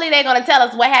 Hopefully they're gonna tell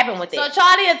us what happened with it. So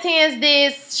Charlie attends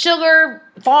this sugar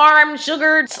Farm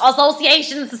Sugar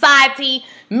Association Society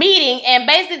meeting, and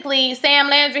basically Sam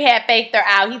Landry had faked her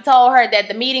out. He told her that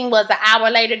the meeting was an hour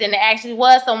later than it actually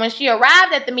was. So when she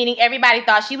arrived at the meeting, everybody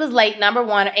thought she was late, number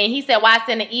one. And he said, why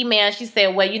send an email? And she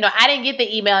said, well, you know, I didn't get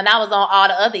the email and I was on all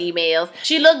the other emails.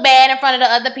 She looked bad in front of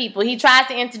the other people. He tries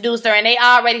to introduce her and they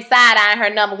already side-eyeing her,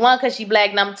 number one, because she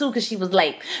black, number two, because she was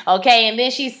late. Okay, and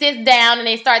then she sits down and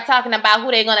they start talking about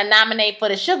who they're going to nominate for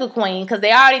the Sugar Queen, because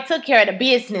they already took care of the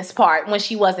business part when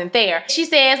she wasn't there. She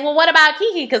says, well, what about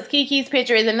Kiki? Because Kiki's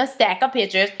picture is in a stack of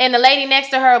pictures. And the lady next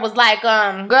to her was like,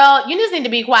 girl, you just need to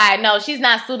be quiet. No, she's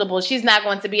not suitable. She's not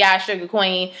going to be our Sugar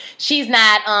Queen. She's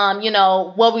not, you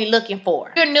know, what we're looking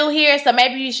for. You're new here, so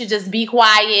maybe you should just be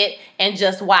quiet and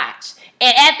just watch.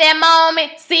 And at that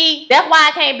moment, see, that's why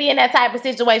I can't be in that type of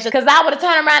situation, because I would have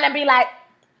turned around and be like,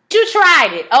 you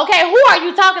tried it, okay? Who are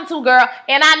you talking to, girl?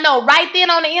 And I know right then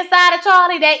on the inside of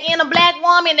Charlie, that inner black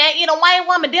woman, that inner white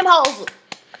woman, them hoes was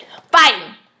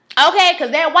fighting. Okay,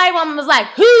 because that white woman was like,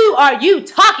 who are you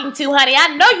talking to, honey?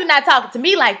 I know you're not talking to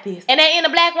me like this. And that inner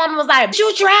black woman was like,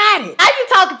 you tried it. How you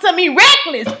talking to me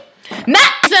reckless?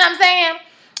 Not, you know what I'm saying?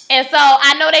 And so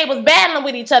I know they was battling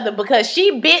with each other because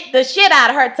she bit the shit out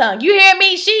of her tongue. You hear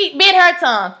me? She bit her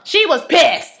tongue. She was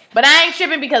pissed. But I ain't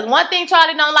tripping, because one thing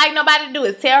Charlie don't like nobody to do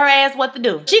is tell her ass what to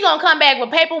do. She gonna come back with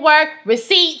paperwork,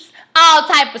 receipts, all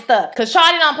type of stuff. Because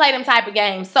Charlie don't play them type of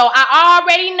games. So I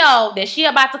already know that she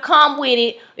about to come with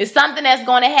it. It's something that's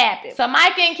going to happen. So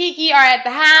Mike and Kiki are at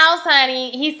the house,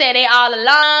 honey. He said they all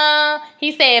alone.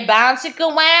 He said, bounce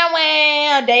chicka wow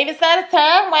wow. David said a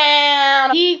turn wow.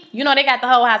 You know, they got the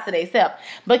whole house to themselves.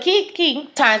 But Kiki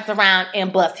turns around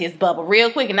and busts his bubble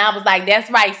real quick. And I was like, that's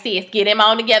right, sis. Get him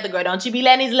on together, girl. Don't you be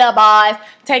letting these little boys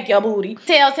take your booty.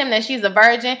 Tells him that she's a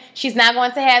virgin. She's not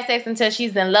going to have sex until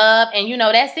she's in love. And you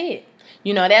know, that's it.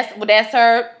 You know, that's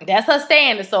her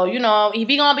standard. So, you know, if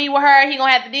he gonna be with her, he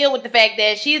gonna have to deal with the fact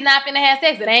that she's not finna have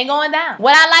sex. It ain't going down.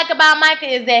 What I like about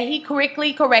Micah is that he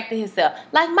quickly corrected himself.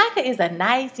 Like, Micah is a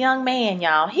nice young man,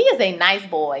 y'all. He is a nice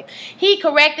boy. He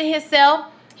corrected himself.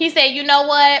 He said, you know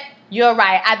what? You're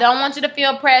right. I don't want you to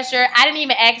feel pressure. I didn't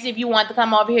even ask you if you want to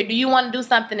come over here. Do you want to do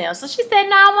something else? So she said,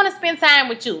 no, I want to spend time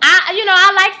with you.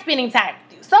 I like spending time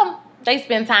with you. So they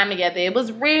spend time together. It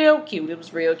was real cute. It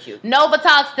was real cute. Nova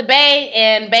talks to Bae,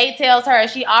 and Bae tells her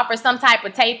she offers some type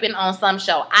of taping on some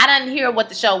show. I didn't hear what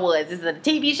the show was. Is it a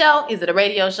TV show? Is it a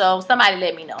radio show? Somebody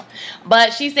let me know.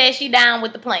 But she said she down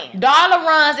with the plan. Darla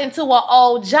runs into an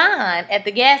old John at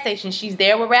the gas station. She's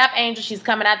there with Ralph Angel. She's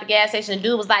coming out the gas station. The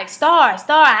dude was like, Star,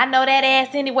 I know that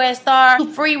ass anywhere, Star.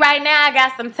 You free right now? I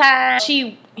got some time.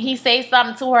 He says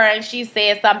something to her and she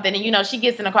says something, and you know, she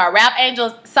gets in the car. Ralph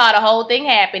Angel saw the whole thing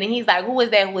happen and he's like, who is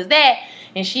that? Who is that?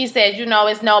 And she says, you know,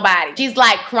 it's nobody. She's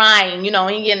like crying, you know,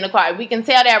 when he get in the car. We can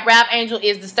tell that Ralph Angel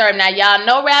is disturbed. Now, y'all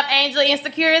know Ralph Angel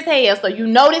insecure as hell, so you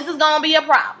know this is going to be a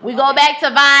problem. We go back to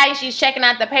Vi. She's checking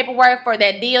out the paperwork for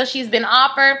that deal she's been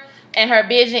offered, and her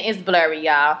vision is blurry,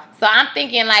 y'all. So I'm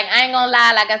thinking, like, I ain't gonna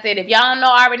lie, like I said, if y'all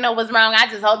already know what's wrong, I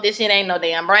just hope this shit ain't no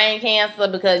damn brain cancer,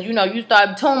 because, you know, you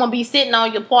start, tumor be sitting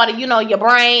on your part of, you know, your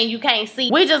brain, you can't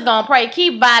see. We just gonna pray,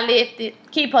 keep Vi lifted,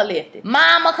 keep her lifted.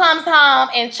 Mama comes home,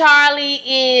 and Charlie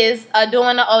is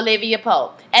doing the Olivia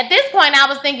Pope. At this point, I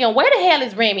was thinking, where the hell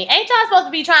is Remy? Ain't y'all supposed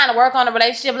to be trying to work on a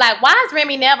relationship? Like, why is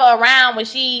Remy never around when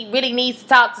she really needs to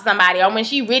talk to somebody, or when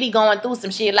she really going through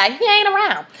some shit? Like, he ain't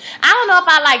around. I don't know if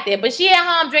I like that, but she at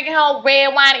home drinking her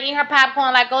red wine and eating her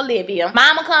popcorn like Olivia.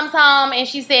 Mama comes home and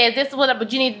she says, this is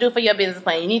what you need to do for your business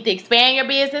plan. You need to expand your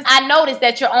business. I noticed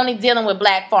that you're only dealing with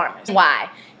black farmers. Why?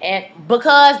 And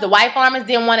because the white farmers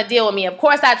didn't want to deal with me. Of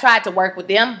course, I tried to work with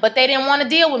them, but they didn't want to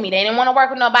deal with me. They didn't want to work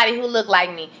with nobody who looked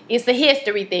like me. It's a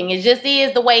history thing. It just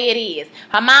is the way it is.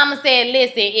 Her mama said,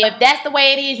 listen, if that's the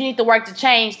way it is, you need to work to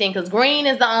change things, because green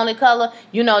is the only color,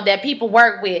 you know, that people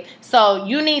work with. So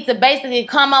you need to basically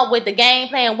come up with the game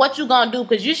plan, what you gonna do,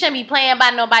 because you shouldn't be playing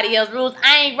by nobody else's rules.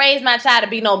 I ain't raised my child to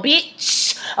be no bitch.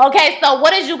 Okay, so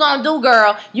what is you gonna do,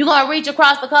 girl? You gonna reach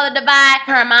across the color divide?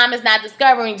 Her mom is not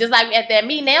discovering. Just like at that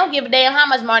meeting, they don't give a damn how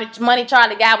much money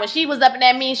Charlie got. When she was up in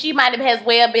that meeting, she might have as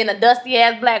well been a dusty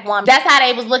ass black woman. That's how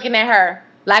they was looking at her,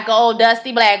 like an old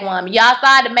dusty black woman. Y'all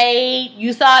saw the maid,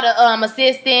 you saw the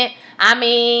assistant. I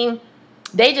mean,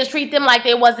 they just treat them like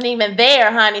they wasn't even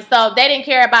there, honey. So they didn't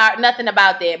care about nothing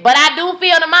about that. But I do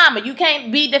feel the mama. You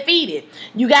can't be defeated.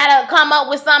 You gotta come up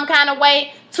with some kind of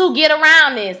way to get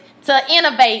around this, to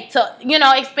innovate, to, you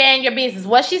know, expand your business.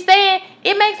 What she's saying,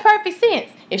 it makes perfect sense.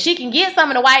 If she can get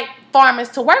some of the white farmers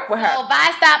to work with her. So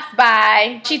Vi stops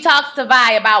by. She talks to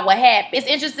Vi about what happened. It's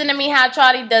interesting to me how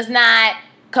Charlie does not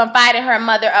confided her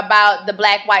mother about the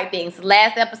black-white things.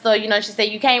 Last episode, you know, she said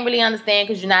you can't really understand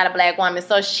because you're not a black woman.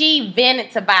 So she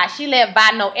vented to Vi. She let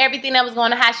Vi know everything that was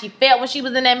going on, how she felt when she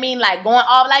was in that meeting, like going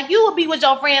off, like you would be with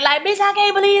your friend, like, bitch, I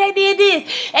can't believe they did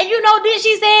this. And you know this,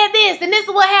 she said this, and this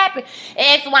is what happened.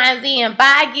 X, Y, and Z. And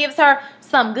Vi gives her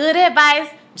some good advice,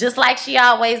 just like she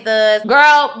always does.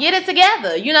 Girl, get it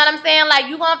together. You know what I'm saying? Like,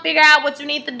 you gonna figure out what you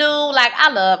need to do. Like,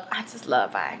 I just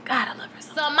love Vi. God, I love her.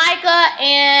 So Micah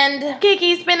and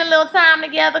Kiki spend a little time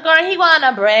together. Girl, he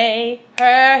wanna braid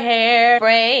her hair,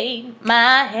 braid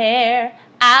my hair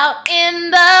out in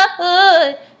the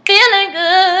hood. Feeling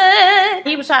good.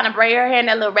 He was trying to braid her hair in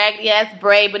that little raggedy ass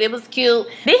braid, but it was cute.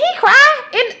 Did he cry?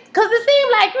 Cause it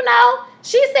seemed like, you know,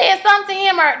 she said something to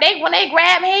him, or when they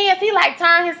grabbed hands, he like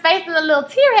turned his face and a little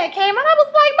tear had came, and I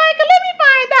was like, Micah, let me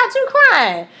find out you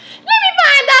crying. Let me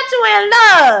find out you in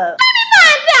love. Let me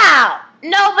find out.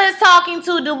 Nova is talking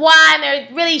to Dubois, and they're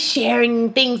really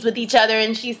sharing things with each other,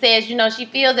 and she says, you know, she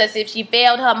feels as if she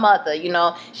failed her mother, you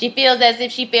know. She feels as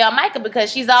if she failed Micah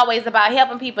because she's always about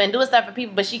helping people and doing stuff for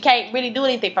people, but she can't really do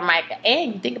anything for Micah.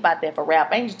 And you think about that for Ralph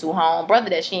Angel to home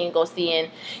brother that she ain't go see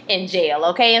in jail,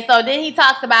 okay? And so then he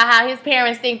talks about how his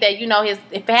parents think that, you know,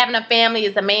 if having a family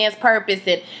is a man's purpose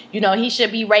and, you know, he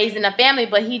should be raising a family,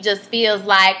 but he just feels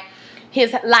like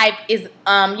his life is,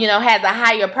 you know, has a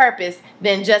higher purpose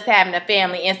than just having a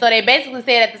family. And so they basically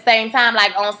said at the same time,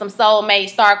 like on some soulmate,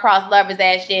 star-crossed lovers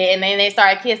ass shit, and then they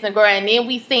started kissing girl, and then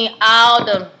we seen all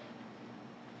the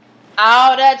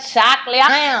chocolate.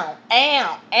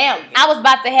 I was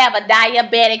about to have a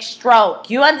diabetic stroke.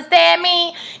 You understand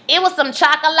me? It was some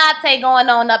chocolate going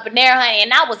on up in there, honey,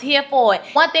 and I was here for it.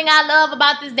 One thing I love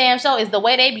about this damn show is the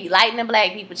way they be lightening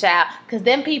black people, child. Because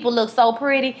them people look so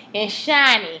pretty and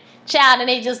shiny, child, and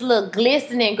they just look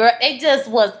glistening, girl. They just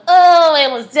was, oh,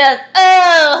 it was just,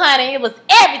 oh, honey, it was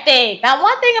everything. Now,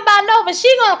 one thing about Nova,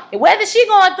 whether she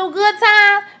going through good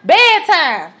times, bad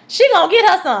times, she gonna get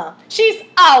her some. She's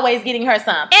always getting her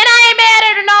some. And I ain't mad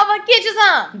at her, Nova. Get you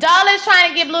some. Darla's trying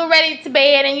to get Blue ready to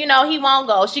bed, and, you know, he won't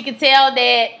go. She can tell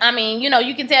that, I mean, you know,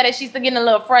 you can tell that she's still getting a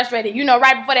little frustrated. You know,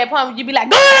 right before that point, you be like,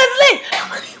 go to sleep.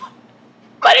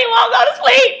 But he won't go to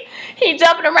sleep. He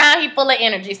jumping around, he full of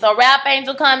energy. So Ralph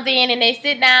Angel comes in and they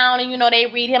sit down and, you know, they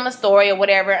read him a story or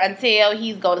whatever until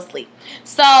he's go to sleep.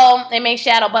 So they make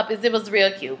shadow puppies. It was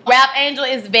real cute. Ralph Angel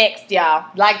is vexed, y'all.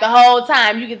 Like the whole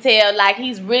time you can tell, like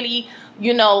he's really,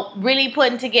 you know, really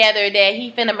putting together that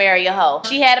he finna marry a hoe.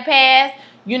 She had a past.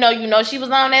 You know she was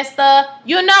on that stuff.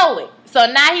 You know it.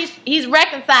 So now he's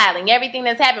reconciling everything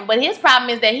that's happened. But his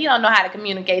problem is that he don't know how to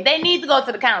communicate. They need to go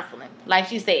to the counseling, like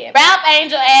she said. Ralph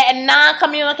Angel,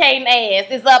 non-communicating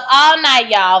ass, is up all night,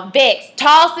 y'all, vexed,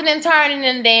 tossing and turning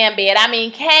in the damn bed. I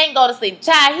mean, can't go to sleep.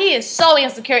 Child, he is so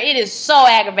insecure. It is so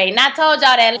aggravating. I told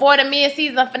y'all that for the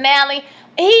mid-season finale,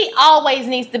 he always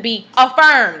needs to be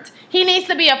affirmed. He needs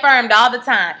to be affirmed all the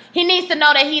time. He needs to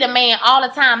know that he the man all the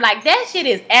time. Like, that shit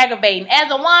is aggravating. As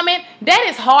a woman, that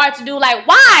is hard to do. Like,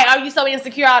 why are you so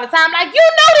insecure all the time? Like, you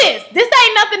know this. This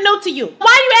ain't nothing new to you.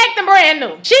 Why you acting brand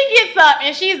new? She gets up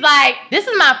and she's like, this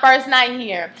is my first night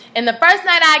here. And the first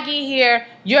night I get here,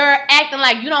 you're acting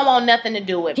like you don't want nothing to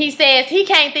do with it. He says he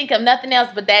can't think of nothing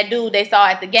else but that dude they saw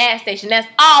at the gas station. That's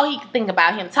all he could think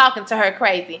about, him talking to her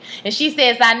crazy. And she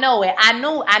says, I know it.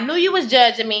 I knew you was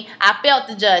judging me. I felt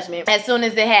the judgment as soon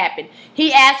as it happened.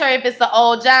 He asked her if it's the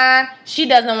old John. She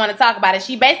doesn't want to talk about it.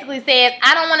 She basically says,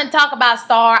 I don't want to talk about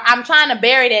Star. I'm trying to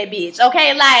bury that bitch.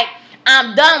 Okay, like,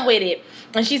 I'm done with it.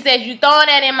 And she says, you throwing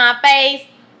that in my face.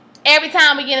 Every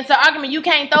time we get into an argument, you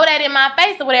can't throw that in my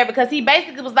face or whatever. Because he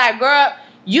basically was like, girl,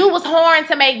 you was whoring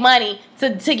to make money to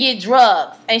get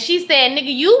drugs. And she said,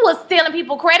 nigga, you was stealing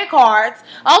people credit cards.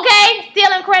 Okay?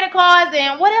 Stealing credit cards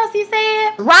and what else he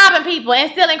said? Robbing people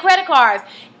and stealing credit cards.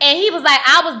 And he was like,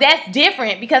 that's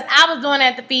different because I was doing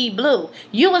that to feed Blue.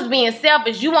 You was being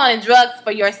selfish. You wanted drugs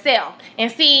for yourself.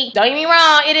 And see, don't get me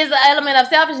wrong, it is an element of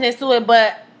selfishness to it,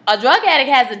 but a drug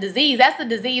addict has a disease. That's a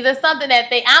disease. It's something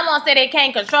that I won't say they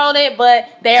can't control it, but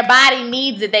their body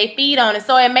needs it. They feed on it.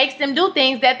 So it makes them do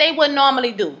things that they wouldn't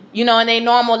normally do, you know, in their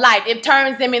normal life. It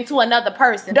turns them into another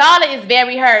person. Darla is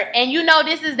very hurt. And you know,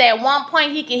 this is that one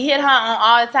point he can hit her on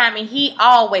all the time, and he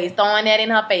always throwing that in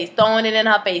her face, throwing it in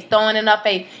her face, throwing it in her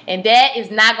face. And that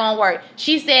is not going to work.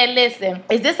 She said, listen,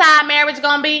 is this how our marriage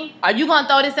going to be? Are you going to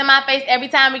throw this in my face every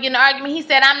time we get in an argument? He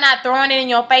said, I'm not throwing it in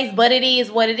your face, but it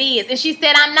is what it is. And she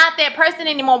said, I'm not that person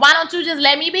anymore. Why don't you just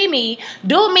let me be me,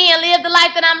 do me, and live the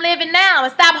life that I'm living now,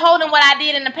 and stop holding what I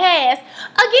did in the past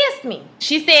against me?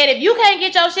 She said, if you can't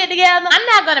get your shit shit together, I'm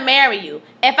not gonna marry you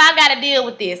if I gotta deal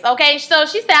with this, okay? So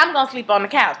she said, I'm gonna sleep on the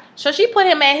couch. So she put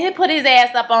his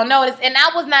ass up on notice, and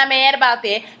I was not mad about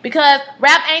that because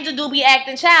Rap Angel do be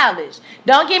acting childish.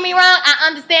 Don't get me wrong, I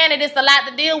understand that it's a lot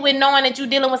to deal with knowing that you're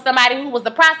dealing with somebody who was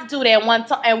a prostitute at one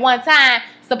time,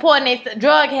 supporting their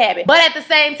drug habit. But at the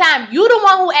same time, you the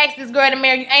one who asked this girl to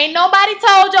marry you. Ain't nobody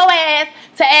told your ass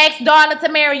to ask Darla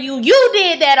to marry you. You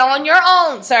did that on your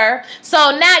own, sir.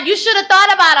 So now you should have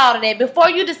thought about all of that before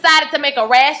you decided to make a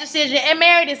rash decision and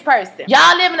marry this person.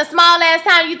 Y'all live in a small ass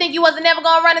town. You think you wasn't never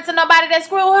gonna run into nobody that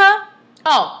screwed her?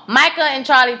 Oh, Micah and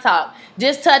Charlie talk.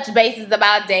 Just touch bases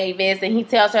about Davis, and he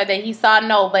tells her that he saw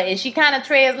Nova, and she kind of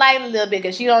treads lightly a little bit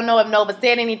because she don't know if Nova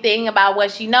said anything about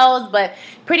what she knows, but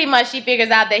pretty much she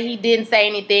figures out that he didn't say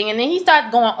anything, and then he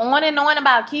starts going on and on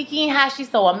about Kiki and how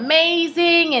she's so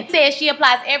amazing, and says she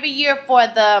applies every year for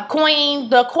the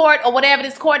queen, the court, or whatever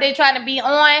this court they're trying to be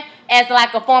on as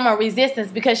like a form of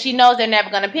resistance because she knows they're never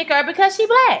going to pick her because she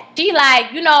black. She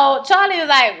like, you know, Charlie is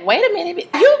like, wait a minute,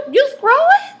 you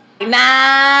screwing?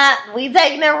 Nah, we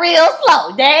taking it real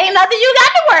slow. There ain't nothing you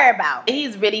got to worry about.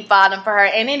 He's really falling for her,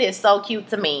 and it is so cute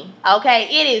to me. Okay,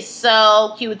 it is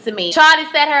so cute to me. Charlie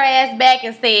set her ass back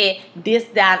and said,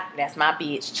 that's my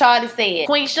bitch. Charlie said,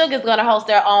 Queen Sugar's gonna host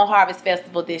their own harvest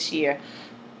festival this year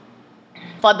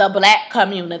for the black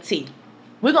community.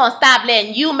 We're going to stop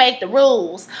letting you make the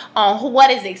rules on what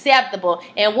is acceptable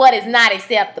and what is not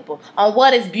acceptable, on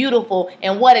what is beautiful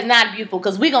and what is not beautiful,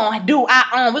 because we're going to do our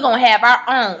own. We're going to have our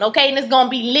own, okay? And it's going to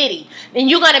be litty. And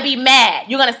you're going to be mad.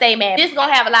 You're going to stay mad. This is going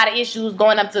to have a lot of issues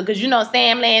going up to, because you know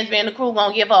Sam Lansbury and the crew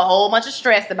going to give her a whole bunch of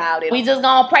stress about it. We just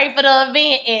going to pray for the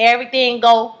event and everything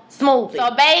go smoothly.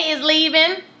 So Bay is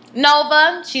leaving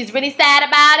Nova. She's really sad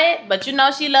about it, but you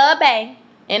know she love Bay.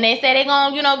 And they say they're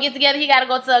going to, you know, get together. He got to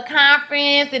go to a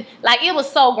conference. And, like, it was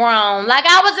so grown. Like,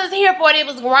 I was just here for it. It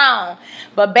was grown.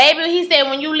 But, baby, he said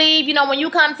when you leave, you know, when you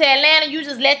come to Atlanta, you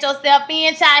just let yourself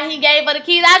in, child. He gave her the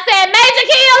keys. I said, major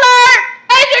key alert!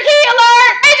 Major key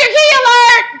alert! Major key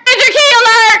alert! Major key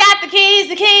alert! Got the keys,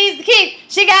 the keys, the keys.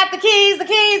 She got the keys, the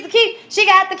keys, the keys. She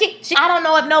got the keys. I don't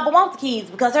know if Nova wants the keys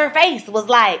because her face was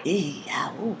like,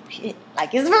 ooh, shit.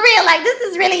 Like, it's for real. Like, this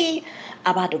is really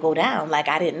about to go down. Like,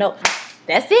 I didn't know.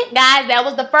 That's it, guys. That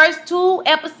was the first 2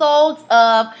 episodes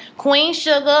of Queen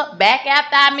Sugar back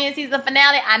after our mid-season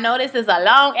finale. I know this is a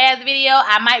long-ass video.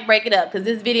 I might break it up because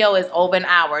this video is over an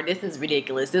hour. This is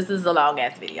ridiculous. This is a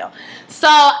long-ass video. So,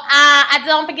 I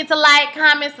don't forget to like,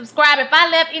 comment, subscribe. If I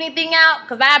left anything out,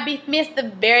 because I missed the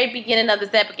very beginning of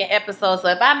this episode. So,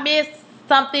 if I missed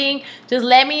something, just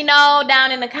let me know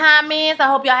down in the comments. I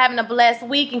hope y'all having a blessed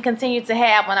week and continue to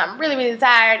have one. I'm really, really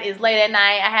tired. It's late at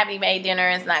night. I haven't even ate dinner.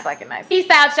 It's not like a nice. Peace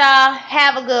out, y'all.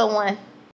 Have a good one.